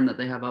program that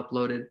they have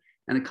uploaded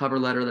and a cover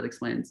letter that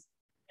explains,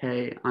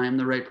 hey, I am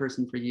the right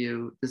person for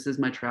you. This is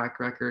my track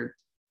record.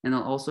 And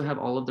they'll also have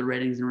all of the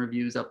ratings and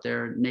reviews up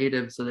there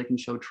native, so they can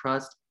show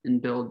trust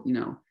and build,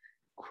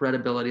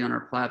 credibility on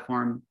our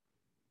platform.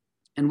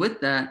 And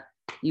with that,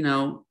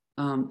 they'll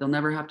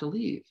never have to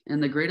leave.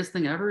 And the greatest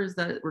thing ever is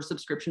that we're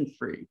subscription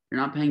free.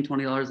 You're not paying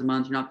 $20 a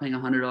month. You're not paying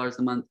 $100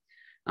 a month.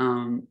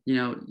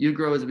 You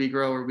grow as we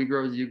grow, or we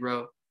grow as you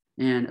grow.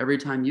 And every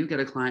time you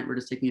get a client, we're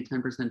just taking a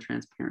 10%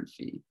 transparent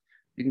fee.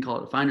 You can call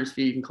it a finder's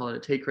fee. You can call it a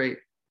take rate,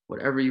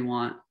 whatever you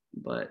want.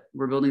 But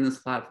we're building this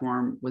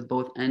platform with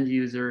both end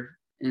user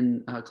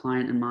and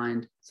client in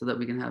mind, so that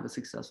we can have a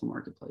successful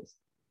marketplace.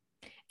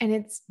 And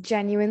it's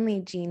genuinely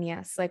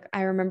genius. Like,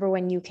 I remember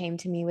when you came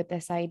to me with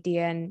this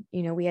idea, and,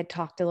 we had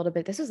talked a little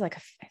bit, this was like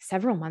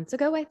several months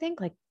ago, I think,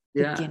 like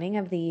beginning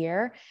of the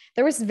year.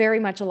 There was very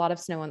much a lot of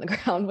snow on the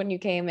ground when you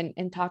came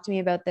and talked to me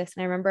about this.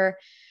 And I remember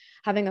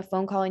having a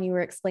phone call and you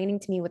were explaining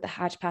to me what the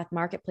HatchPath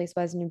marketplace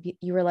was. And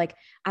you were like,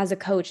 as a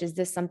coach, is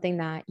this something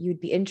that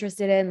you'd be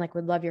interested in? Like,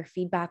 would love your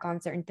feedback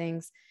on certain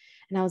things.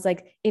 And I was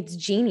like, it's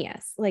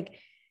genius. Like,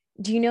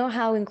 do you know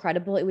how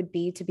incredible it would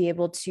be to be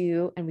able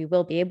to, and we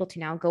will be able to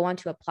now, go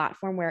onto a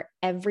platform where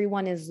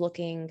everyone is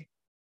looking,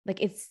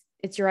 like it's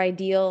your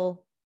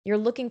ideal, you're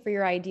looking for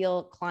your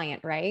ideal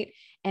client, right?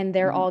 And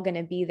they're all going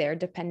to be there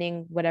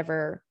depending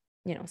whatever,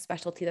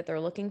 specialty that they're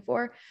looking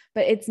for,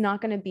 but it's not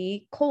going to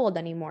be cold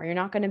anymore. You're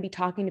not going to be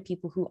talking to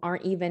people who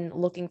aren't even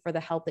looking for the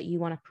help that you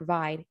want to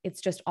provide.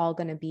 It's just all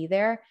going to be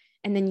there.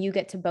 And then you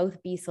get to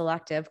both be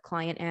selective,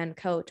 client and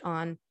coach,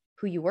 on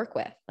who you work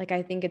with. Like,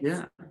 I think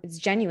it's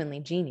genuinely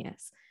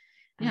genius.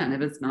 Yeah. And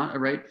if it's not a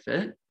right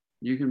fit,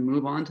 you can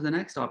move on to the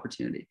next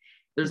opportunity.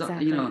 There's,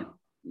 exactly.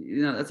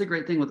 That's a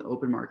great thing with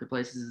open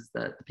marketplaces, is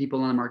that the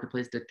people on the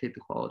marketplace dictate the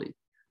quality.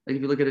 Like,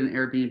 if you look at an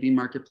Airbnb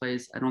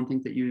marketplace, I don't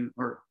think that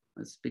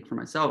I speak for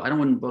myself, I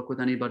wouldn't book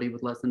with anybody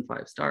with less than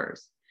 5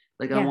 stars.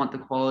 Like, I want the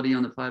quality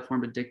on the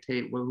platform to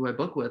dictate who I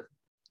book with.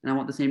 And I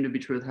want the same to be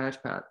true with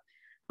HatchPath.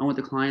 I want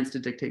the clients to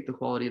dictate the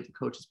quality of the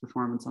coach's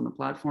performance on the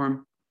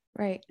platform.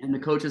 Right. And the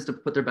coaches to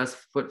put their best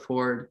foot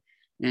forward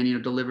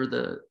and, deliver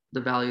the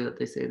value that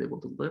they say they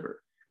will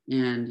deliver.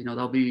 And,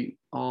 they'll be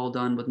all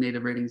done with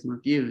native ratings and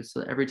reviews.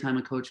 So that every time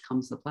a coach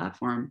comes to the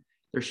platform,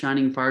 their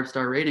shining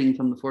 5-star rating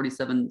from the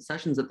 47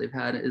 sessions that they've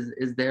had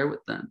is there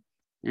with them.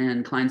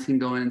 And clients can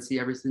go in and see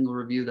every single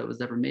review that was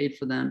ever made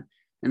for them.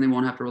 And they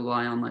won't have to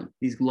rely on like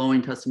these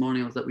glowing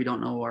testimonials that we don't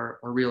know are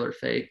real or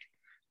fake.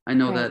 I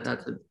know that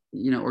that's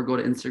or go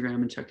to Instagram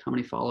and check how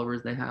many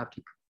followers they have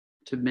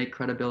to make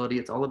credibility.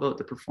 It's all about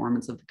the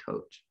performance of the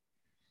coach.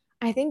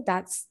 I think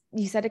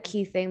you said a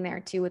key thing there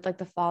too, with like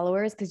the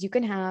followers, because you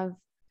can have,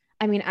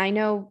 I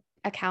know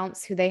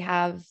accounts who they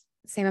have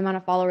the same amount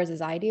of followers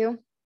as I do,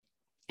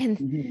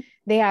 and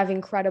they have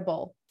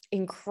incredible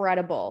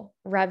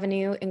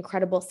revenue,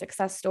 incredible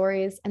success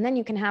stories. And then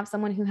you can have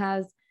someone who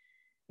has,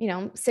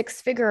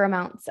 6-figure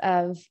amounts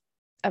of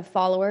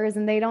followers,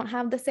 and they don't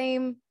have the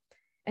same,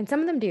 and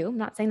some of them do. I'm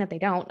not saying that they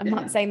don't. I'm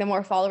not saying the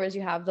more followers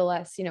you have, the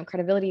less,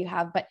 credibility you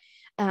have, but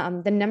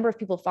the number of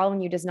people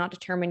following you does not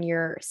determine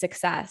your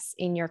success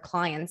in your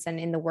clients and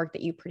in the work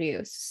that you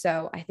produce.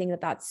 So I think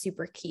that that's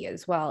super key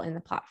as well in the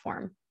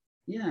platform.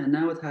 Yeah. And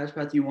now with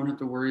HatchPath, you won't have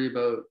to worry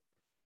about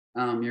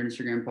your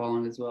Instagram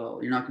following as well.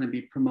 You're not going to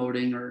be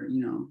promoting or,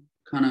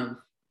 kind of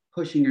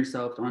pushing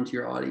yourself onto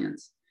your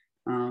audience.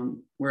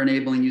 We're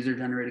enabling user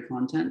generated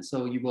content.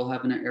 So you will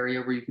have an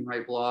area where you can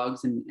write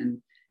blogs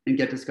and and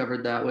get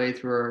discovered that way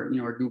through our,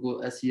 our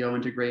Google SEO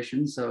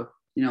integration. So,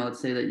 let's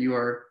say that you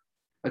are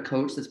a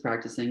coach that's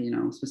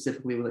practicing,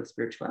 specifically with like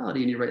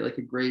spirituality, and you write like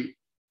a great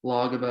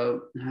blog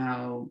about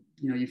how,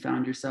 you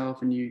found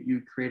yourself and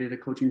you created a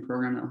coaching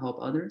program that will help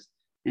others.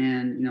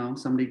 And,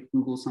 somebody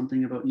Googles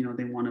something about,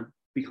 they want to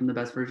become the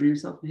best version of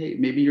yourself. Hey,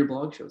 maybe your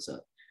blog shows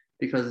up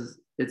because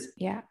it's,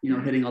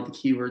 hitting all the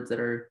keywords that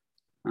are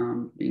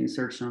being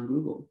searched on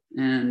Google.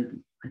 And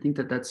I think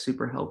that that's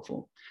super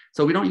helpful.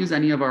 So we don't use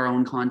any of our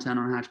own content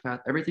on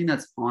HatchPath. Everything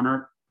that's on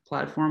our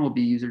platform will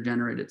be user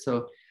generated.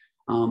 So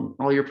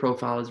all your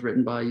profile is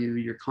written by you,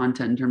 your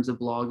content in terms of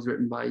blogs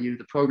written by you,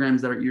 the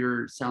programs that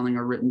you're selling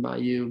are written by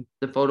you,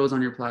 the photos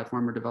on your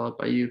platform are developed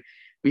by you.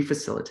 We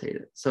facilitate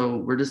it. So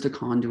we're just a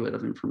conduit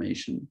of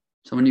information.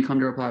 So when you come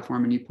to our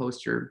platform and you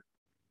post your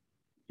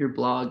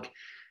blog,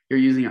 you're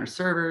using our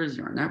servers,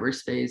 our network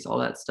space, all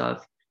that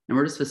stuff, and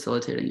we're just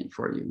facilitating it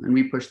for you. And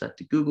we push that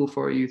to Google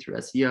for you through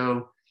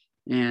SEO.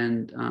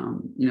 And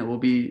we'll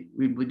be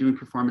doing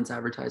performance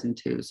advertising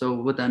too. So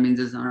what that means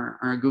is on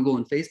our Google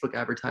and Facebook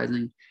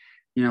advertising,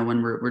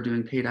 when we're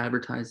doing paid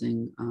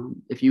advertising,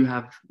 if you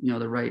have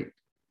the right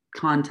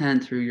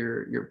content through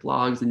your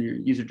blogs and your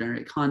user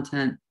generated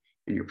content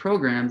and your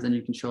programs, then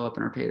you can show up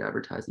in our paid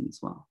advertising as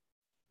well.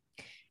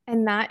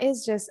 And that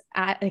is just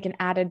like an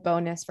added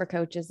bonus for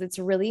coaches. It's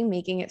really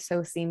making it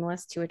so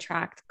seamless to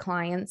attract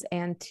clients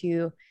and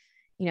to,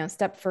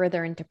 step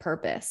further into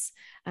purpose,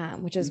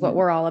 which is what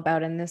we're all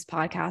about in this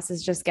podcast,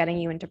 is just getting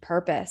you into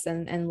purpose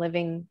and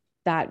living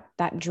that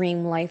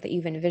dream life that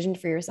you've envisioned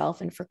for yourself.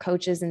 And for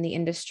coaches in the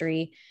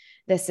industry,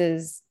 this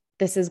is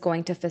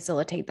going to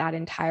facilitate that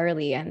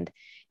entirely. And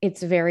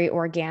it's very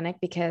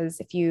organic, because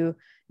if you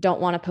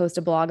don't want to post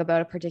a blog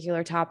about a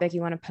particular topic,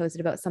 you want to post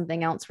it about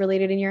something else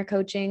related in your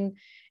coaching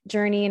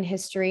journey and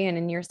history and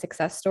in your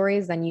success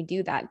stories, then you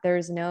do that.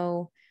 There's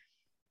no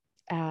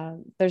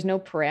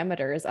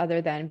parameters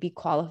other than be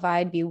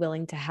qualified, be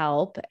willing to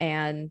help,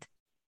 and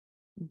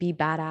be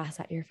badass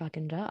at your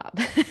fucking job.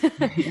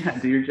 Yeah,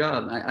 do your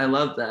job. I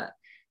love that.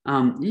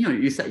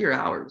 You set your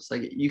hours.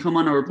 Like you come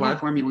on our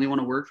platform, you only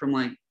want to work from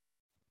like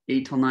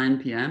 8 till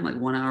 9 p.m., like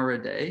 1 hour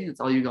a day. It's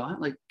all you got.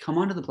 Like come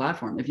onto the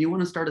platform. If you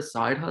want to start a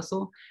side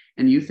hustle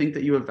and you think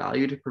that you have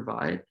value to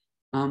provide,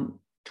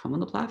 come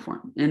on the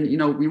platform. And,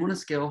 we want to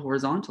scale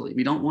horizontally.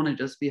 We don't want to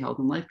just be health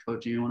and life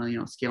coaching. We want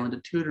to, scale into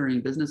tutoring,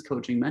 business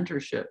coaching,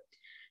 mentorship,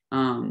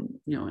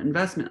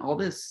 investment, all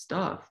this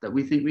stuff that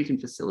we think we can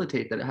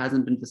facilitate that it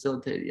hasn't been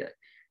facilitated yet.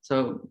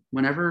 So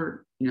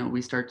whenever,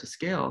 we start to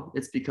scale,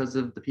 it's because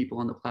of the people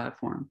on the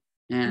platform.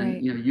 And,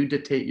 Right. you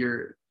dictate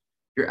your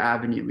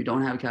avenue. We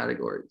don't have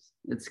categories.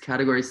 It's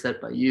categories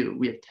set by you.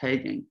 We have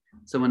tagging.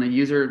 So when a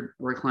user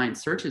or a client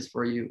searches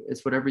for you,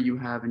 it's whatever you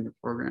have in your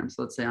program.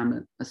 So let's say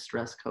I'm a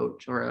stress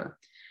coach or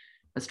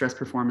a stress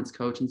performance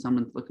coach, and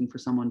someone's looking for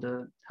someone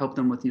to help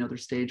them with, their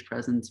stage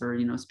presence or,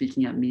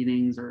 speaking at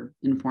meetings or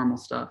informal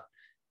stuff.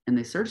 And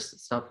they search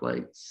stuff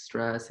like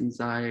stress,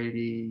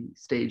 anxiety,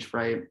 stage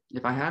fright.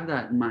 If I have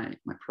that in my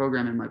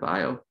program, in my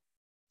bio,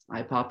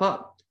 I pop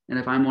up. And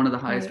if I'm one of the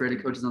highest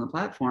rated coaches on the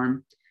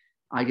platform,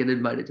 I get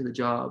invited to the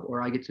job,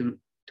 or I get to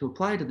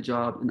apply to the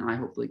job, and I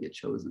hopefully get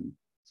chosen.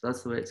 So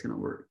that's the way it's going to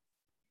work.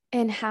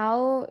 And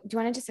how do you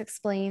want to just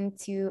explain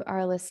to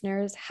our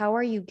listeners, how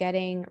are you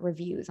getting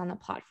reviews on the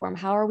platform?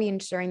 How are we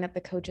ensuring that the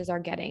coaches are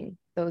getting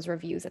those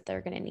reviews that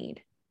they're going to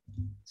need?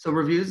 So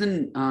reviews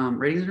and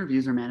ratings and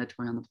reviews are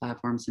mandatory on the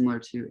platform, similar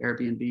to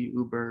Airbnb,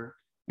 Uber,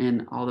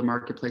 and all the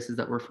marketplaces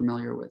that we're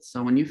familiar with.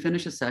 So when you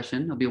finish a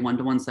session, it'll be a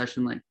one-to-one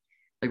session like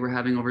we're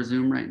having over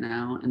Zoom right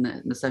now, and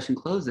the session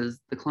closes,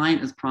 the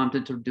client is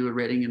prompted to do a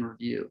rating and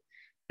review.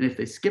 And if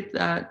they skip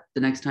that,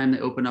 the next time they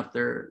open up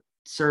their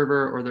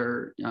server or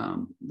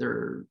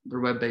their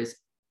web-based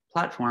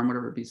platform,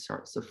 whatever it be,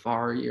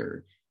 Safari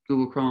or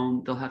Google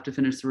Chrome, they'll have to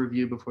finish the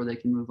review before they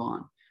can move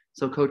on.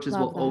 So coaches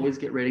will always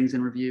get ratings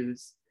and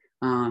reviews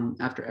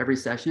after every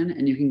session,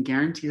 and you can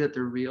guarantee that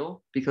they're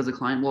real because the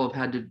client will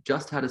have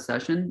just had a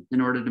session in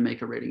order to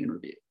make a rating and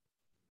review.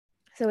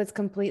 So it's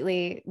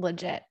completely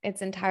legit.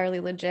 It's entirely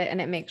legit. And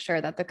it makes sure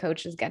that the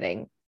coach is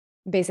getting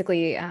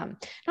basically, I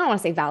don't want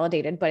to say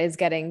validated, but is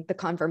getting the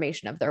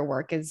confirmation of their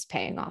work is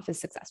paying off,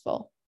 is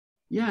successful.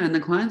 Yeah. And the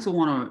clients will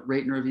want to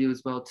rate and review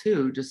as well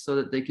too, just so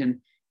that they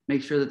can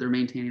make sure that they're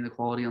maintaining the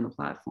quality on the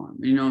platform.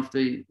 If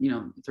they,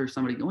 if there's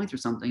somebody going through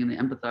something and they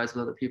empathize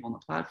with other people on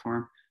the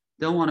platform,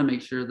 they'll want to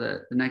make sure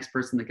that the next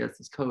person that gets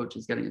this coach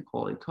is getting a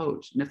quality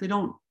coach. And if they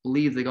don't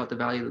believe they got the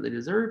value that they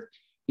deserve,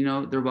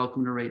 they're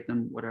welcome to rate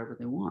them whatever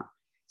they want.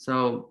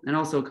 So, and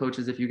also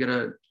coaches, if you get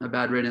a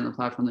bad rating on the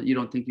platform that you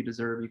don't think you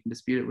deserve, you can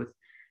dispute it with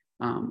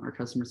our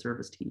customer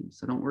service team.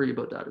 So don't worry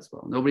about that as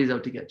well. Nobody's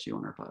out to get you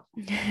on our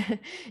platform.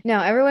 No,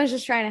 everyone's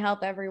just trying to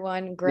help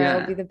everyone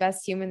grow, be the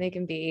best human they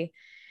can be.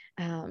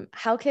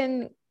 How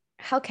can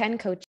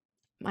coach?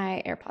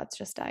 My AirPods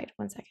just died.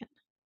 1 second.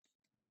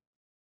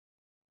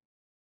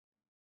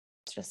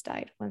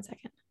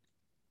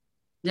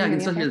 Yeah, I can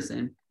still hear the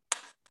same.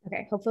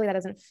 Okay. Hopefully that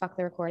doesn't fuck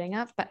the recording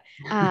up, but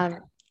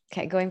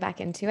okay, going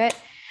back into it.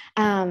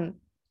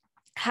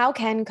 how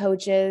can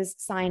coaches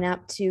sign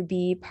up to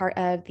be part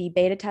of the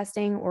beta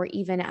testing, or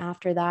even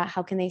after that,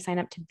 how can they sign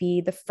up to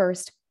be the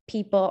first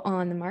people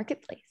on the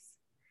marketplace?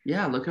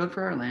 Yeah, look out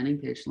for our landing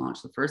page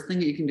launch. The first thing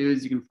that you can do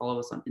is you can follow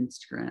us on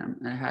Instagram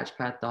at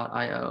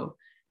HatchPath.io,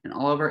 and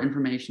all of our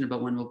information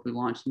about when we'll be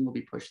launching will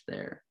be pushed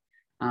there.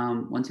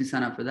 Once you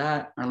sign up for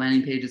that, our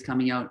landing page is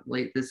coming out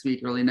late this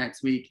week, early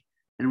next week.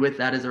 And with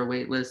that is our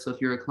wait list. So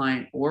if you're a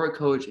client or a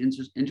coach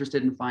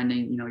interested in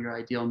finding, your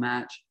ideal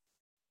match,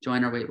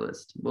 join our wait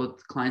list.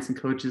 Both clients and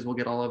coaches will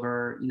get all of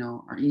our,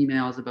 our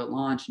emails about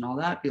launch and all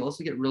that. You'll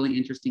also get really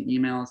interesting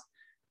emails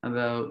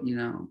about,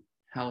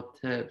 health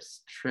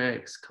tips,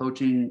 tricks,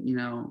 coaching,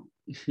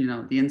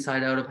 the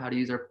inside out of how to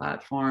use our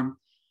platform,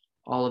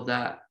 all of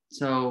that.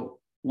 So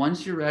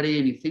once you're ready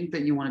and you think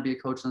that you want to be a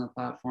coach on the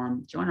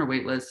platform, join our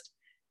wait list.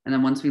 And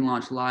then once we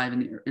launch live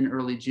in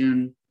early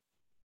June,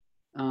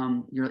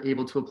 you're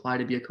able to apply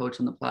to be a coach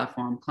on the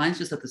platform. Clients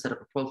just have to set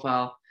up a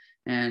profile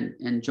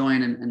and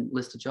join and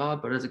list a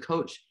job. But as a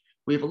coach,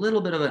 we have a little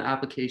bit of an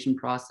application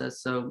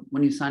process. So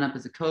when you sign up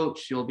as a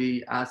coach, you'll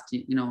be asked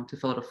to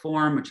fill out a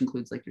form, which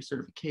includes like your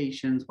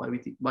certifications, why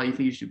you think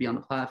you should be on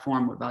the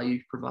platform, what value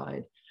you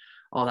provide,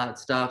 all that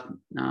stuff.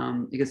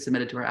 It gets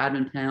submitted to our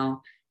admin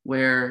panel,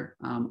 where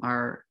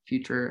our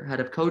future head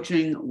of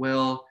coaching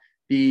will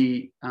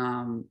be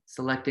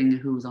selecting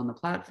who's on the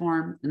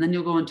platform. And then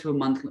you'll go into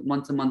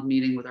once a month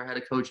meeting with our head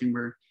of coaching,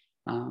 where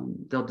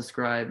they'll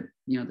describe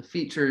the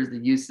features, the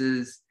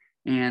uses,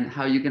 and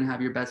how you can have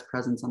your best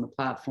presence on the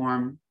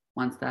platform.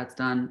 Once that's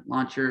done,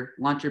 launch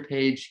your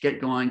page,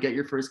 get going, get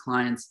your first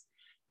clients,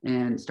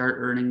 and start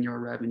earning your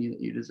revenue that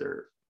you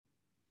deserve.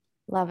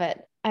 Love it.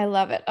 I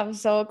love it. I'm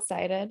so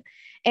excited.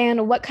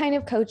 And what kind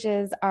of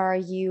coaches are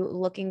you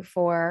looking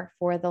for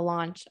the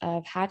launch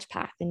of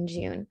HatchPath in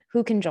June?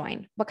 Who can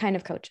join? What kind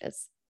of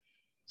coaches?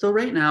 So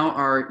right now,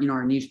 our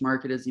niche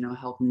market is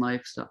health and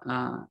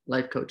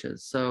life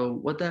coaches. So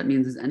what that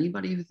means is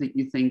anybody who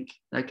you think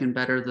that can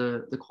better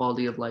the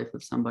quality of life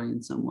of somebody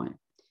in some way.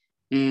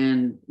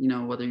 And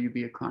whether you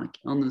be a chronic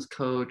illness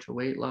coach, a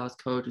weight loss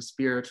coach, a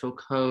spiritual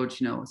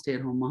coach, a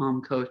stay-at-home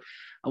mom coach,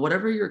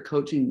 whatever your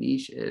coaching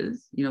niche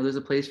is, there's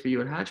a place for you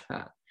at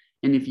HatchPath.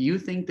 And if you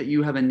think that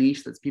you have a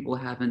niche that people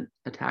haven't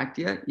attacked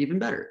yet, even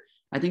better.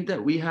 I think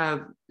that we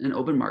have an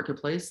open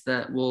marketplace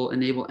that will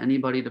enable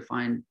anybody to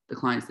find the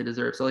clients they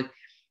deserve. So like,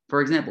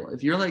 for example,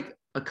 if you're like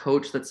a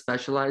coach that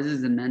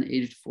specializes in men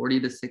aged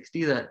 40 to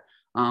 60 that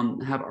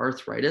have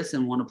arthritis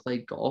and want to play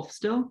golf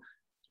still,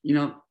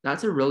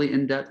 that's a really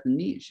in-depth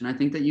niche. And I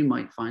think that you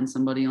might find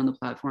somebody on the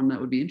platform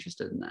that would be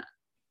interested in that.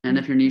 And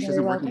if your niche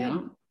isn't working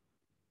out,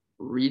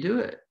 redo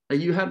it. Like,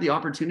 you have the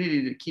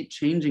opportunity to keep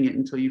changing it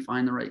until you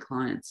find the right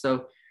client.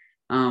 So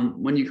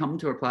when you come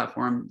to our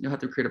platform, you'll have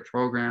to create a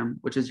program,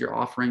 which is your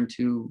offering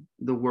to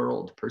the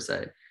world per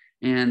se.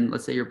 And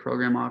let's say your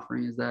program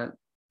offering is that,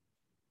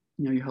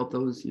 you help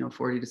those,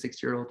 40 to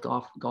 60-year-old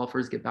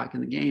golfers get back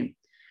in the game.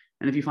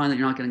 And if you find that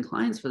you're not getting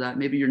clients for that,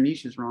 maybe your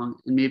niche is wrong,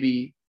 and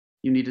maybe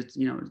you need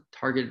to,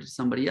 target it to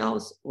somebody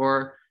else,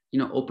 or,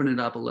 open it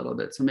up a little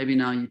bit. So maybe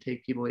now you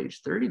take people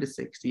age 30 to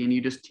 60 and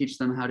you just teach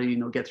them how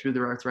to, get through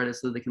their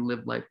arthritis so they can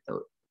live life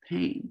without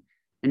pain.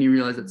 And you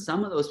realize that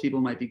some of those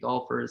people might be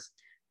golfers.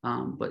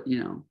 But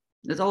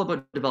it's all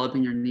about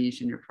developing your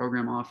niche and your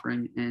program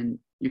offering, and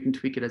you can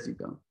tweak it as you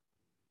go.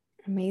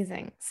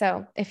 Amazing.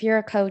 So if you're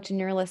a coach and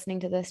you're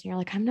listening to this and you're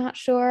like, I'm not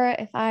sure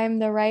if I'm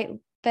the right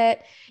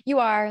fit, you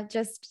are.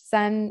 Just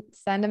send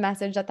a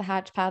message at the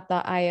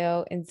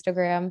HatchPath.io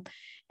Instagram,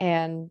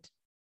 and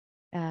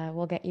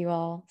we'll get you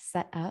all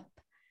set up.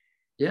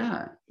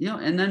 Yeah.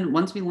 And then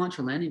once we launch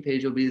our landing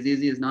page, it'll be as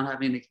easy as not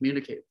having to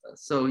communicate with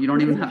us. So you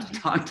don't even have to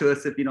talk to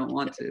us if you don't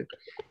want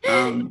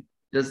to.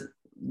 Just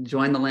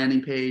join the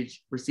landing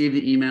page, receive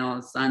the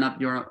emails, sign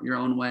up your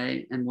own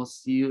way, and we'll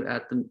see you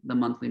at the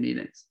monthly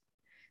meetings.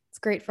 It's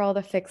great for all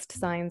the fixed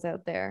signs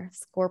out there.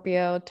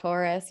 Scorpio,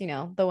 Taurus,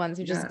 the ones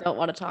who just don't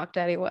want to talk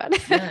to anyone.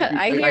 Yeah,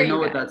 I know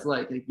what that's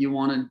like. Like, you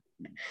want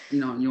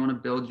to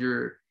build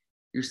your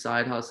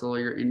side hustle,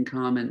 your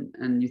income,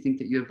 and you think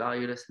that you have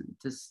value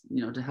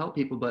to help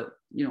people, but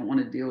you don't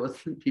want to deal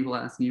with people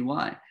asking you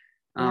why.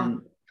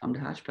 Come to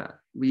HatchPath.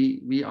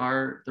 We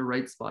are the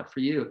right spot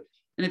for you.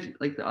 And if,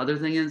 like, the other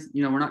thing is,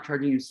 we're not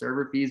charging you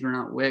server fees. We're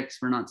not Wix.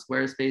 We're not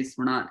Squarespace.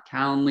 We're not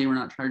Calendly. We're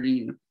not charging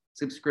you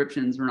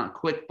subscriptions. We're not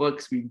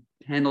QuickBooks. We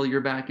handle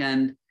your back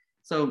end.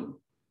 So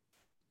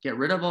get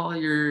rid of all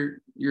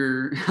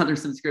your other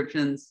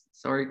subscriptions.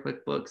 Sorry,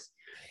 QuickBooks.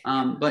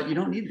 But you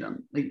don't need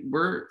them. Like,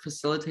 we're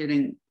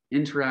facilitating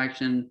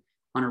interaction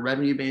on a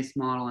revenue-based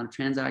model, on a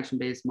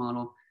transaction-based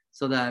model,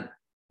 so that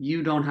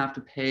you don't have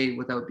to pay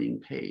without being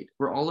paid.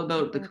 We're all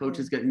about the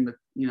coaches getting the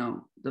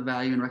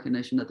value and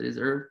recognition that they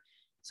deserve.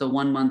 So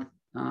 1 month,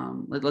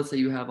 let's say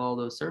you have all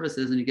those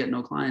services and you get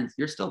no clients,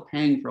 you're still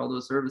paying for all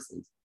those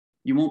services.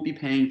 You won't be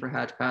paying for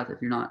HatchPath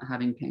if you're not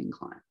having paying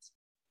clients.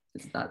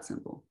 It's that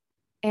simple.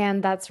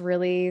 And that's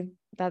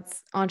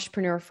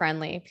entrepreneur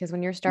friendly, because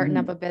when you're starting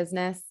up a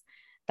business,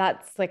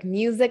 that's like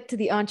music to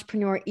the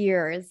entrepreneur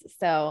ears.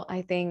 So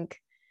I think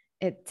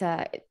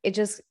it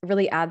just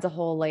really adds a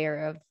whole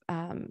layer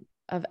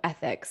of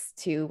ethics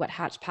to what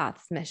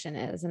HatchPath's mission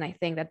is. And I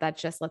think that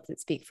just lets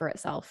it speak for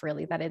itself,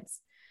 really, that it's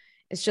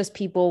just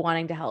people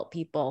wanting to help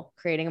people,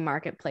 creating a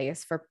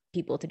marketplace for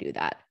people to do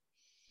that.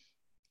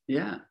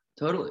 Yeah,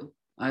 totally.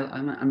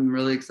 I'm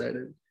really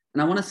excited,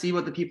 and I want to see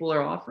what the people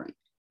are offering.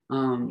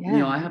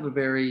 I have a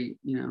very,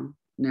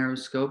 narrow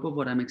scope of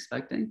what I'm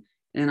expecting,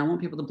 and I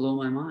want people to blow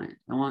my mind.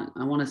 I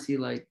want to see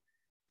like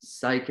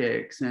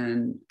psychics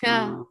and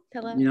I want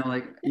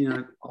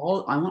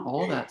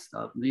all that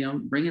stuff.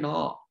 Bring it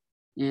all,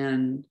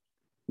 and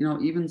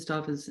even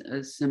stuff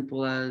as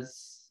simple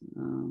as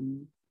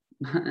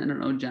I don't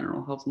know,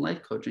 general health and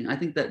life coaching. I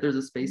think that there's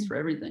a space for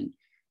everything.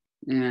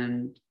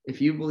 And if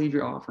you believe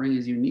your offering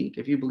is unique,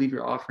 if you believe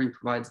your offering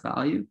provides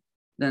value,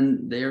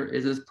 then there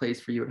is this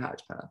place for you at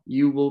HatchPath.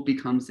 You will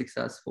become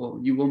successful.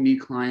 You will meet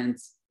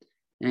clients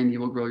and you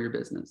will grow your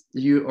business.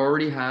 If you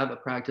already have a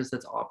practice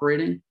that's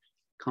operating,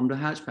 come to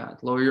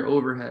HatchPath, lower your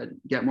overhead,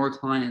 get more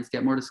clients,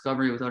 get more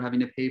discovery without having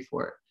to pay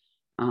for it.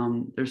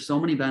 There's so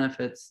many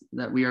benefits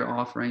that we are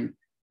offering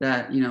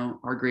that,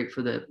 are great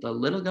for the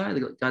little guy,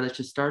 the guy that's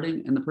just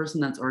starting, and the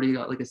person that's already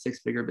got like a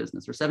 6-figure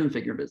business or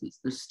 7-figure business.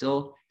 There's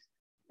still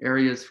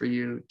areas for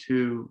you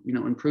to,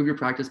 improve your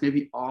practice,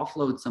 maybe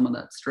offload some of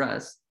that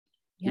stress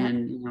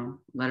and,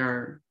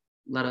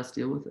 let us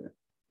deal with it.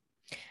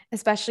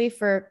 Especially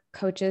for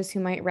coaches who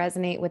might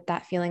resonate with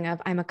that feeling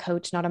of I'm a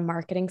coach, not a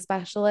marketing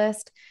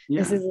specialist.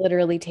 Yeah. This is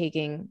literally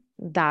taking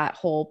that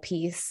whole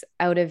piece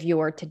out of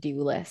your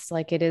to-do list.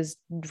 Like, it is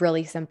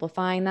really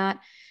simplifying that,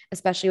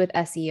 especially with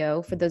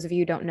SEO. For those of you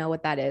who don't know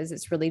what that is,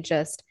 it's really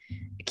just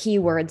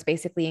keywords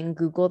basically in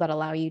Google that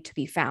allow you to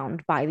be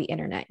found by the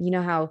internet. You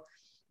know how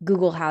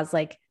Google has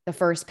like the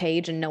first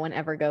page and no one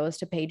ever goes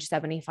to page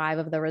 75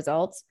 of the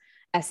results?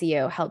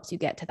 SEO helps you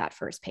get to that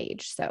first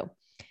page. So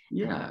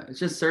yeah, it's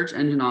just search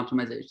engine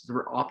optimization. So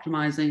we're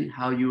optimizing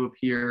how you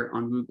appear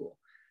on Google.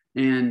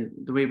 And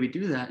the way we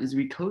do that is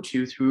we coach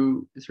you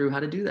through how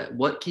to do that.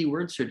 What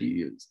keywords should you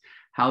use?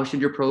 How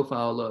should your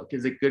profile look?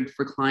 Is it good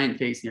for client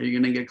facing? Are you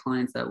going to get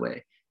clients that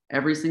way?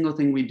 Every single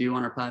thing we do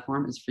on our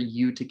platform is for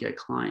you to get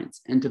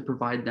clients and to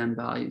provide them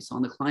value. So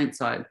on the client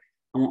side,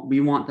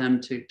 we want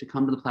them to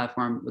come to the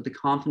platform with the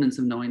confidence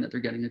of knowing that they're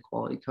getting a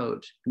quality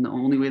coach. And the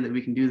only way that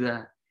we can do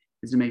that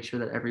is to make sure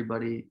that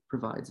everybody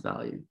provides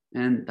value.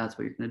 And that's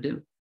what you're going to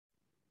do.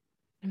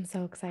 I'm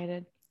so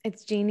excited.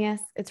 It's genius.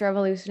 It's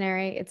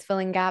revolutionary. It's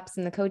filling gaps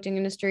in the coaching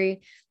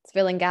industry. It's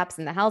filling gaps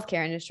in the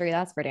healthcare industry.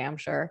 That's for damn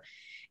sure.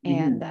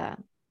 And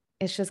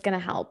it's just going to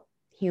help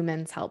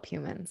humans help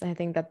humans. I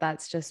think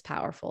that's just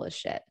powerful as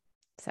shit.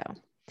 So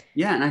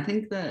yeah. And I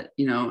think that,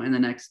 in the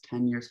next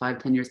 10 years,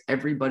 5-10 years,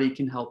 everybody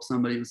can help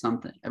somebody with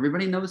something.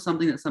 Everybody knows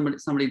something that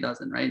somebody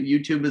doesn't, right?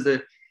 YouTube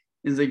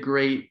is a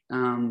great,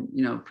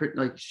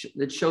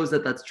 it shows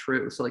that that's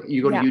true. So like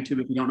you go to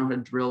YouTube, if you don't know how to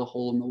drill a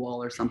hole in the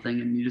wall or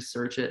something and you just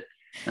search it,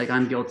 like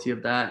I'm guilty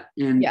of that.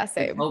 And it's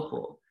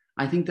helpful.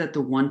 I think that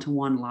the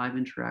one-to-one live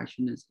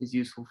interaction is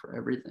useful for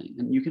everything.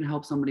 And you can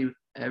help somebody with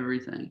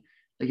everything.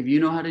 Like if you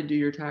know how to do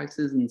your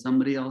taxes and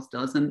somebody else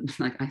doesn't,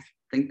 like I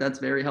think that's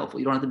very helpful.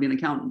 You don't have to be an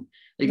accountant.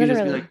 You can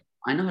just be like,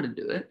 I know how to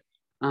do it.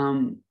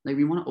 Like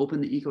we want to open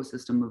the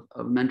ecosystem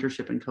of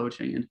mentorship and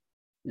coaching. And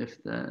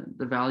if the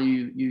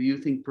value you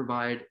think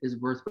provide is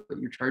worth what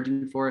you're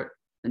charging for it,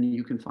 then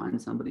you can find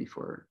somebody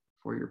for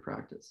your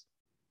practice.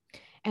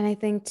 And I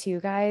think too,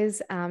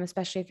 guys,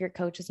 especially if you're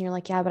coaches and you're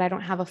like, yeah, but I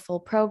don't have a full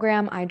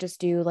program. I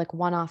just do like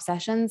one-off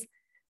sessions.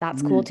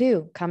 That's cool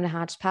too. Come to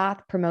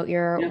HatchPath, promote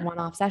your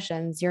one-off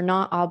sessions. You're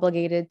not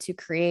obligated to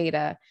create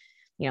a,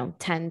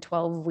 10,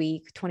 12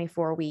 week,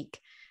 24 week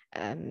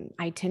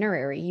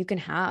itinerary. You can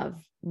have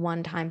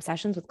one-time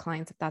sessions with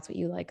clients if that's what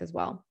you like as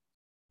well.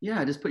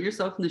 Yeah, just put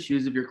yourself in the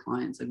shoes of your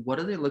clients. Like, what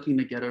are they looking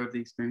to get out of the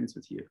experience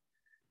with you?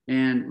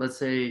 And let's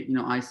say,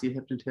 I see a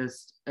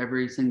hypnotist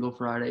every single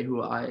Friday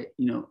who I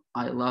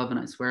love and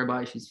I swear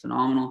by. She's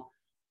phenomenal.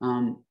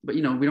 But,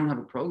 we don't have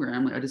a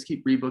program. Like, I just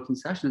keep rebooking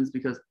sessions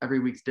because every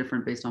week's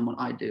different based on what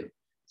I do.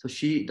 So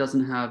she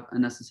doesn't have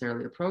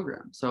necessarily a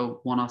program.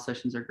 So one-off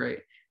sessions are great.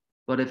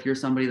 But if you're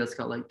somebody that's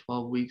got like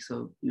 12 weeks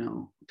of,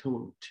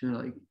 to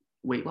like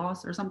weight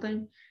loss or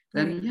something,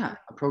 then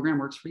a program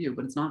works for you,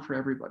 but it's not for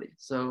everybody.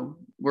 So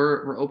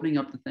we're opening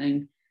up the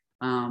thing,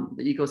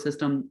 the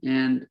ecosystem,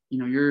 and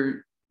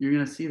you're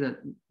going to see that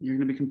you're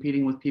going to be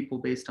competing with people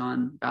based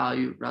on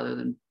value rather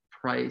than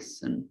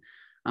price and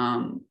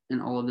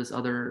all of this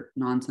other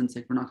nonsense.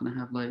 Like we're not going to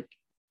have like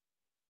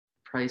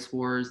price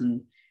wars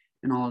and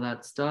all of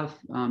that stuff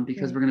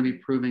because we're going to be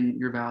proving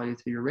your value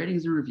through your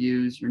ratings and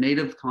reviews, your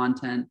native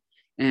content,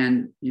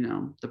 and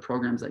the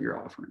programs that you're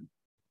offering.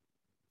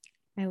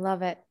 I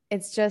love it.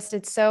 It's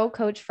so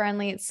coach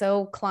friendly. It's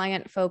so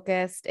client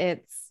focused.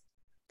 It's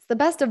the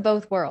best of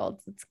both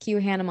worlds. It's Q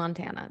Hannah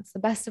Montana. It's the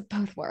best of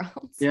both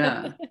worlds.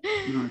 Yeah,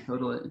 no,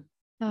 totally.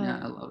 Yeah,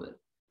 I love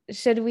it.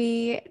 Should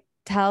we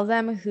tell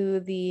them who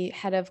the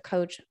head of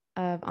coach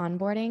of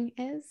onboarding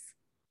is?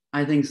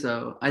 I think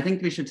so. I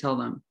think we should tell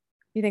them.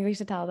 You think we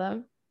should tell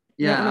them?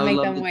 Yeah, I would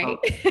make them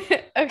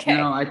wait. Okay.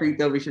 No, I think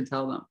that we should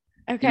tell them.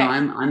 Okay.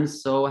 I'm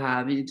so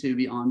happy to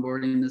be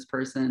onboarding this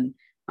person.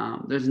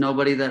 There's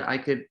nobody that I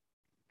could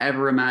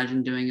ever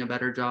imagine doing a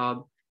better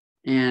job.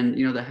 And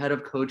the head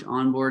of coach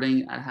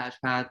onboarding at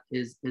HatchPath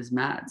is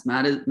Mads.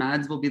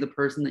 Mads will be the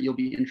person that you'll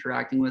be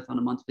interacting with on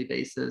a monthly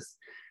basis.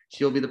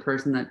 She'll be the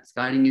person that's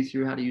guiding you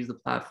through how to use the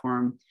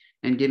platform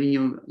and giving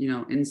you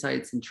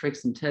insights and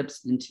tricks and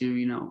tips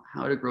into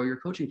how to grow your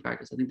coaching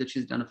practice. I think that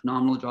she's done a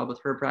phenomenal job with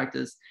her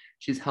practice.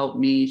 She's helped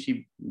me.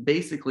 She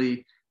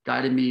basically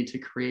guided me to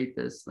create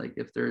this. Like,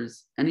 if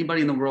there's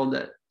anybody in the world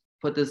that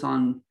put this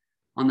on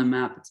the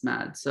map, it's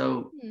Mads.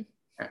 So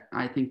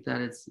I think that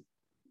it's,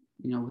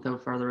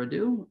 without further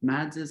ado,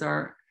 Mads is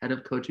our head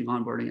of coaching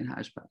onboarding at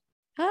HatchPath.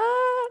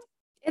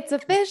 It's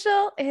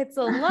official. It's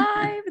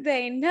alive.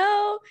 They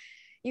know.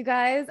 You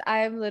guys,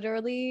 I'm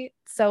literally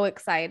so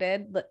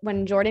excited.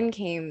 When Jordan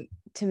came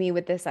to me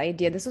with this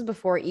idea, this was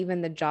before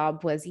even the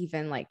job was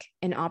even like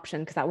an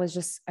option, because that was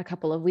just a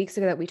couple of weeks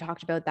ago that we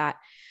talked about that.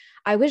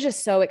 I was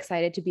just so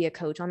excited to be a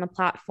coach on the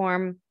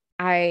platform.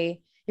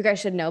 You guys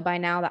should know by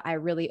now that I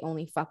really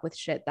only fuck with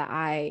shit that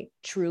I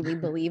truly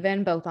believe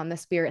in, both on the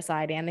spirit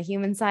side and the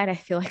human side. I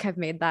feel like I've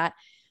made that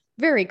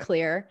very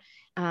clear.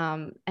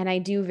 And I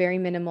do very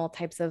minimal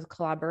types of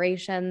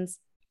collaborations.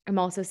 I'm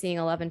also seeing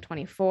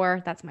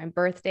 11/24. That's my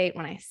birth date.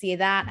 When I see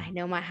that, I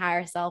know my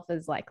higher self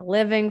is like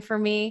living for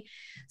me.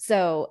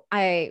 So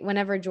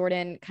whenever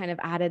Jordan kind of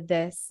added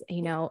this,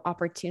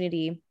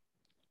 opportunity,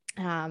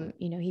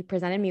 he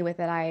presented me with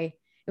it.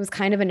 It was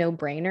kind of a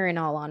no-brainer, in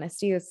all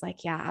honesty. It's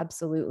like, yeah,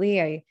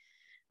 absolutely.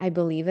 I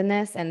believe in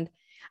this. And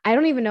I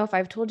don't even know if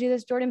I've told you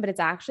this, Jordan, but it's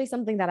actually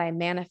something that I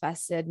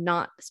manifested,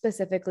 not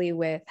specifically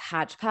with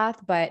HatchPath,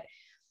 but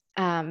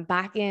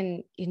back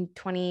in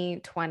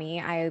 2020,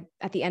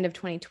 at the end of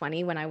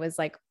 2020, when I was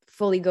like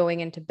fully going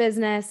into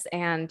business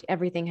and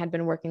everything had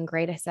been working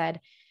great, I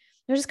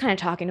was just kind of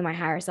talking to my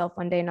higher self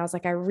one day, and I was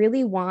like, I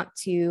really want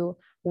to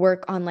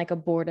work on like a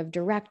board of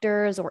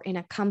directors or in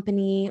a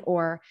company,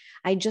 or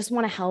I just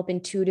want to help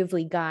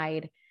intuitively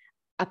guide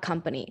a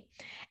company.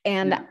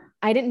 And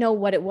I didn't know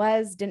what it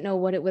was, didn't know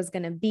what it was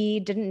going to be,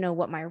 didn't know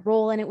what my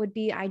role in it would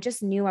be. I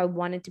just knew I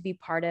wanted to be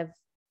part of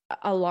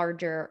a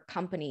larger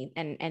company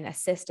and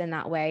assist in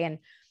that way. And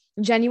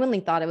genuinely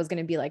thought it was going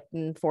to be like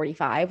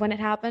 45 when it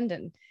happened.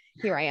 And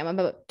here I am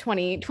about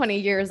 20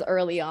 years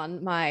early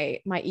on my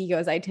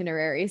ego's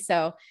itinerary.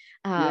 So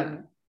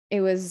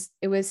it was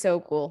so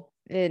cool.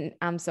 And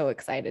I'm so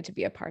excited to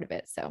be a part of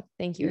it. So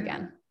thank you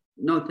again.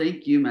 No,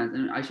 thank you, Matt.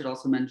 And I should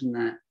also mention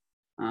that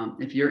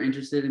if you're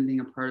interested in being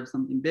a part of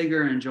something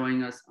bigger and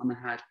joining us on the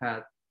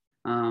HatchPath,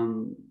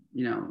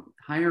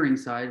 hiring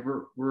side,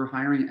 we're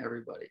hiring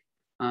everybody.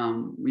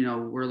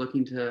 We're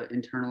looking to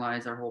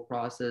internalize our whole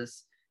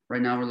process.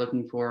 Right now, we're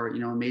looking for,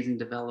 amazing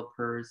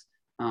developers,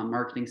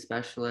 marketing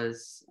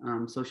specialists,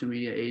 social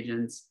media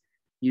agents,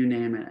 you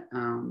name it.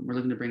 We're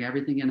looking to bring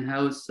everything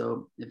in-house.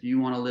 So if you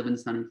want to live in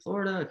sunny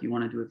Florida, if you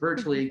want to do it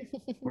virtually,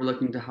 we're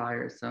looking to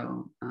hire.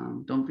 So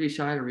don't be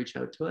shy to reach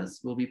out to us.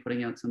 We'll be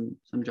putting out some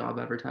job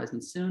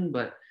advertisements soon.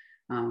 But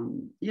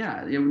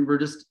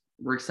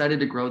we're excited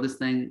to grow this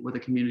thing with a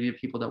community of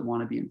people that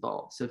want to be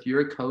involved. So if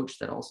you're a coach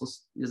that also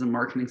is a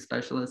marketing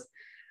specialist,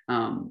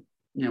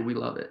 we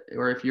love it.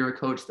 Or if you're a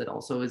coach that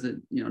also is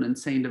an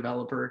insane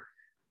developer,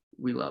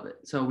 we love it.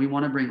 So we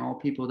want to bring all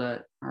people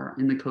that are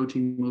in the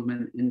coaching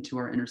movement into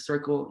our inner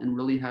circle and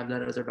really have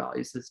that as our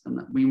value system,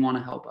 that we want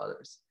to help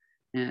others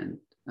and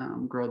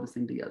grow this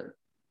thing together.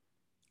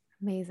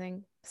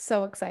 Amazing.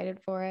 So excited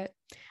for it.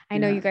 I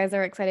know you guys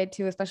are excited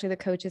too, especially the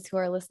coaches who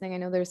are listening. I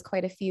know there's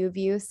quite a few of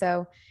you.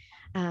 So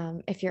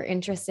if you're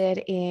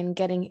interested in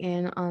getting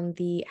in on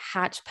the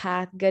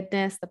HatchPath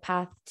goodness, the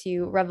path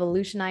to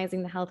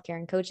revolutionizing the healthcare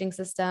and coaching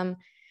system,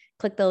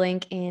 click the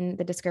link in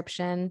the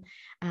description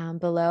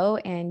below,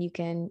 and you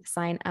can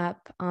sign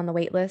up on the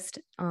wait list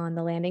on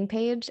the landing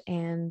page,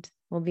 and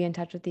we'll be in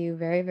touch with you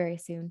very, very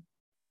soon.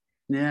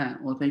 Yeah.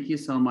 Well, thank you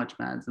so much,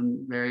 Mads.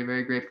 I'm very,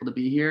 very grateful to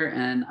be here,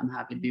 and I'm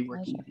happy to be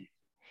working with you.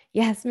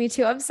 Yes, me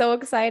too. I'm so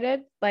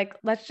excited. Like,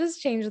 let's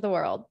just change the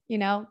world,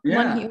 one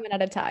human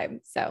at a time.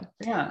 So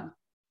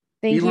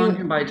thank Elon you.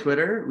 can buy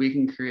Twitter. We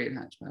can create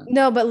HatchPath.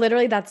 No, but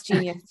literally that's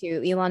genius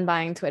too. Elon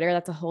buying Twitter.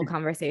 That's a whole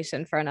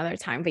conversation for another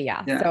time. But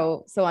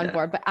so on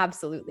board, but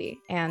absolutely.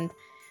 And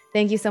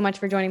thank you so much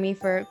for joining me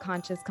for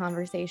Conscious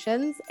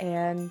Conversations.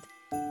 And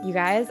you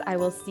guys, I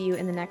will see you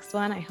in the next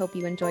one. I hope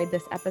you enjoyed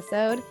this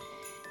episode,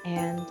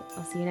 and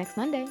I'll see you next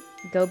Monday.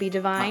 Go be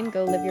divine.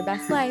 Go live your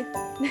best life.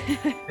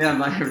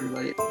 Bye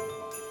everybody.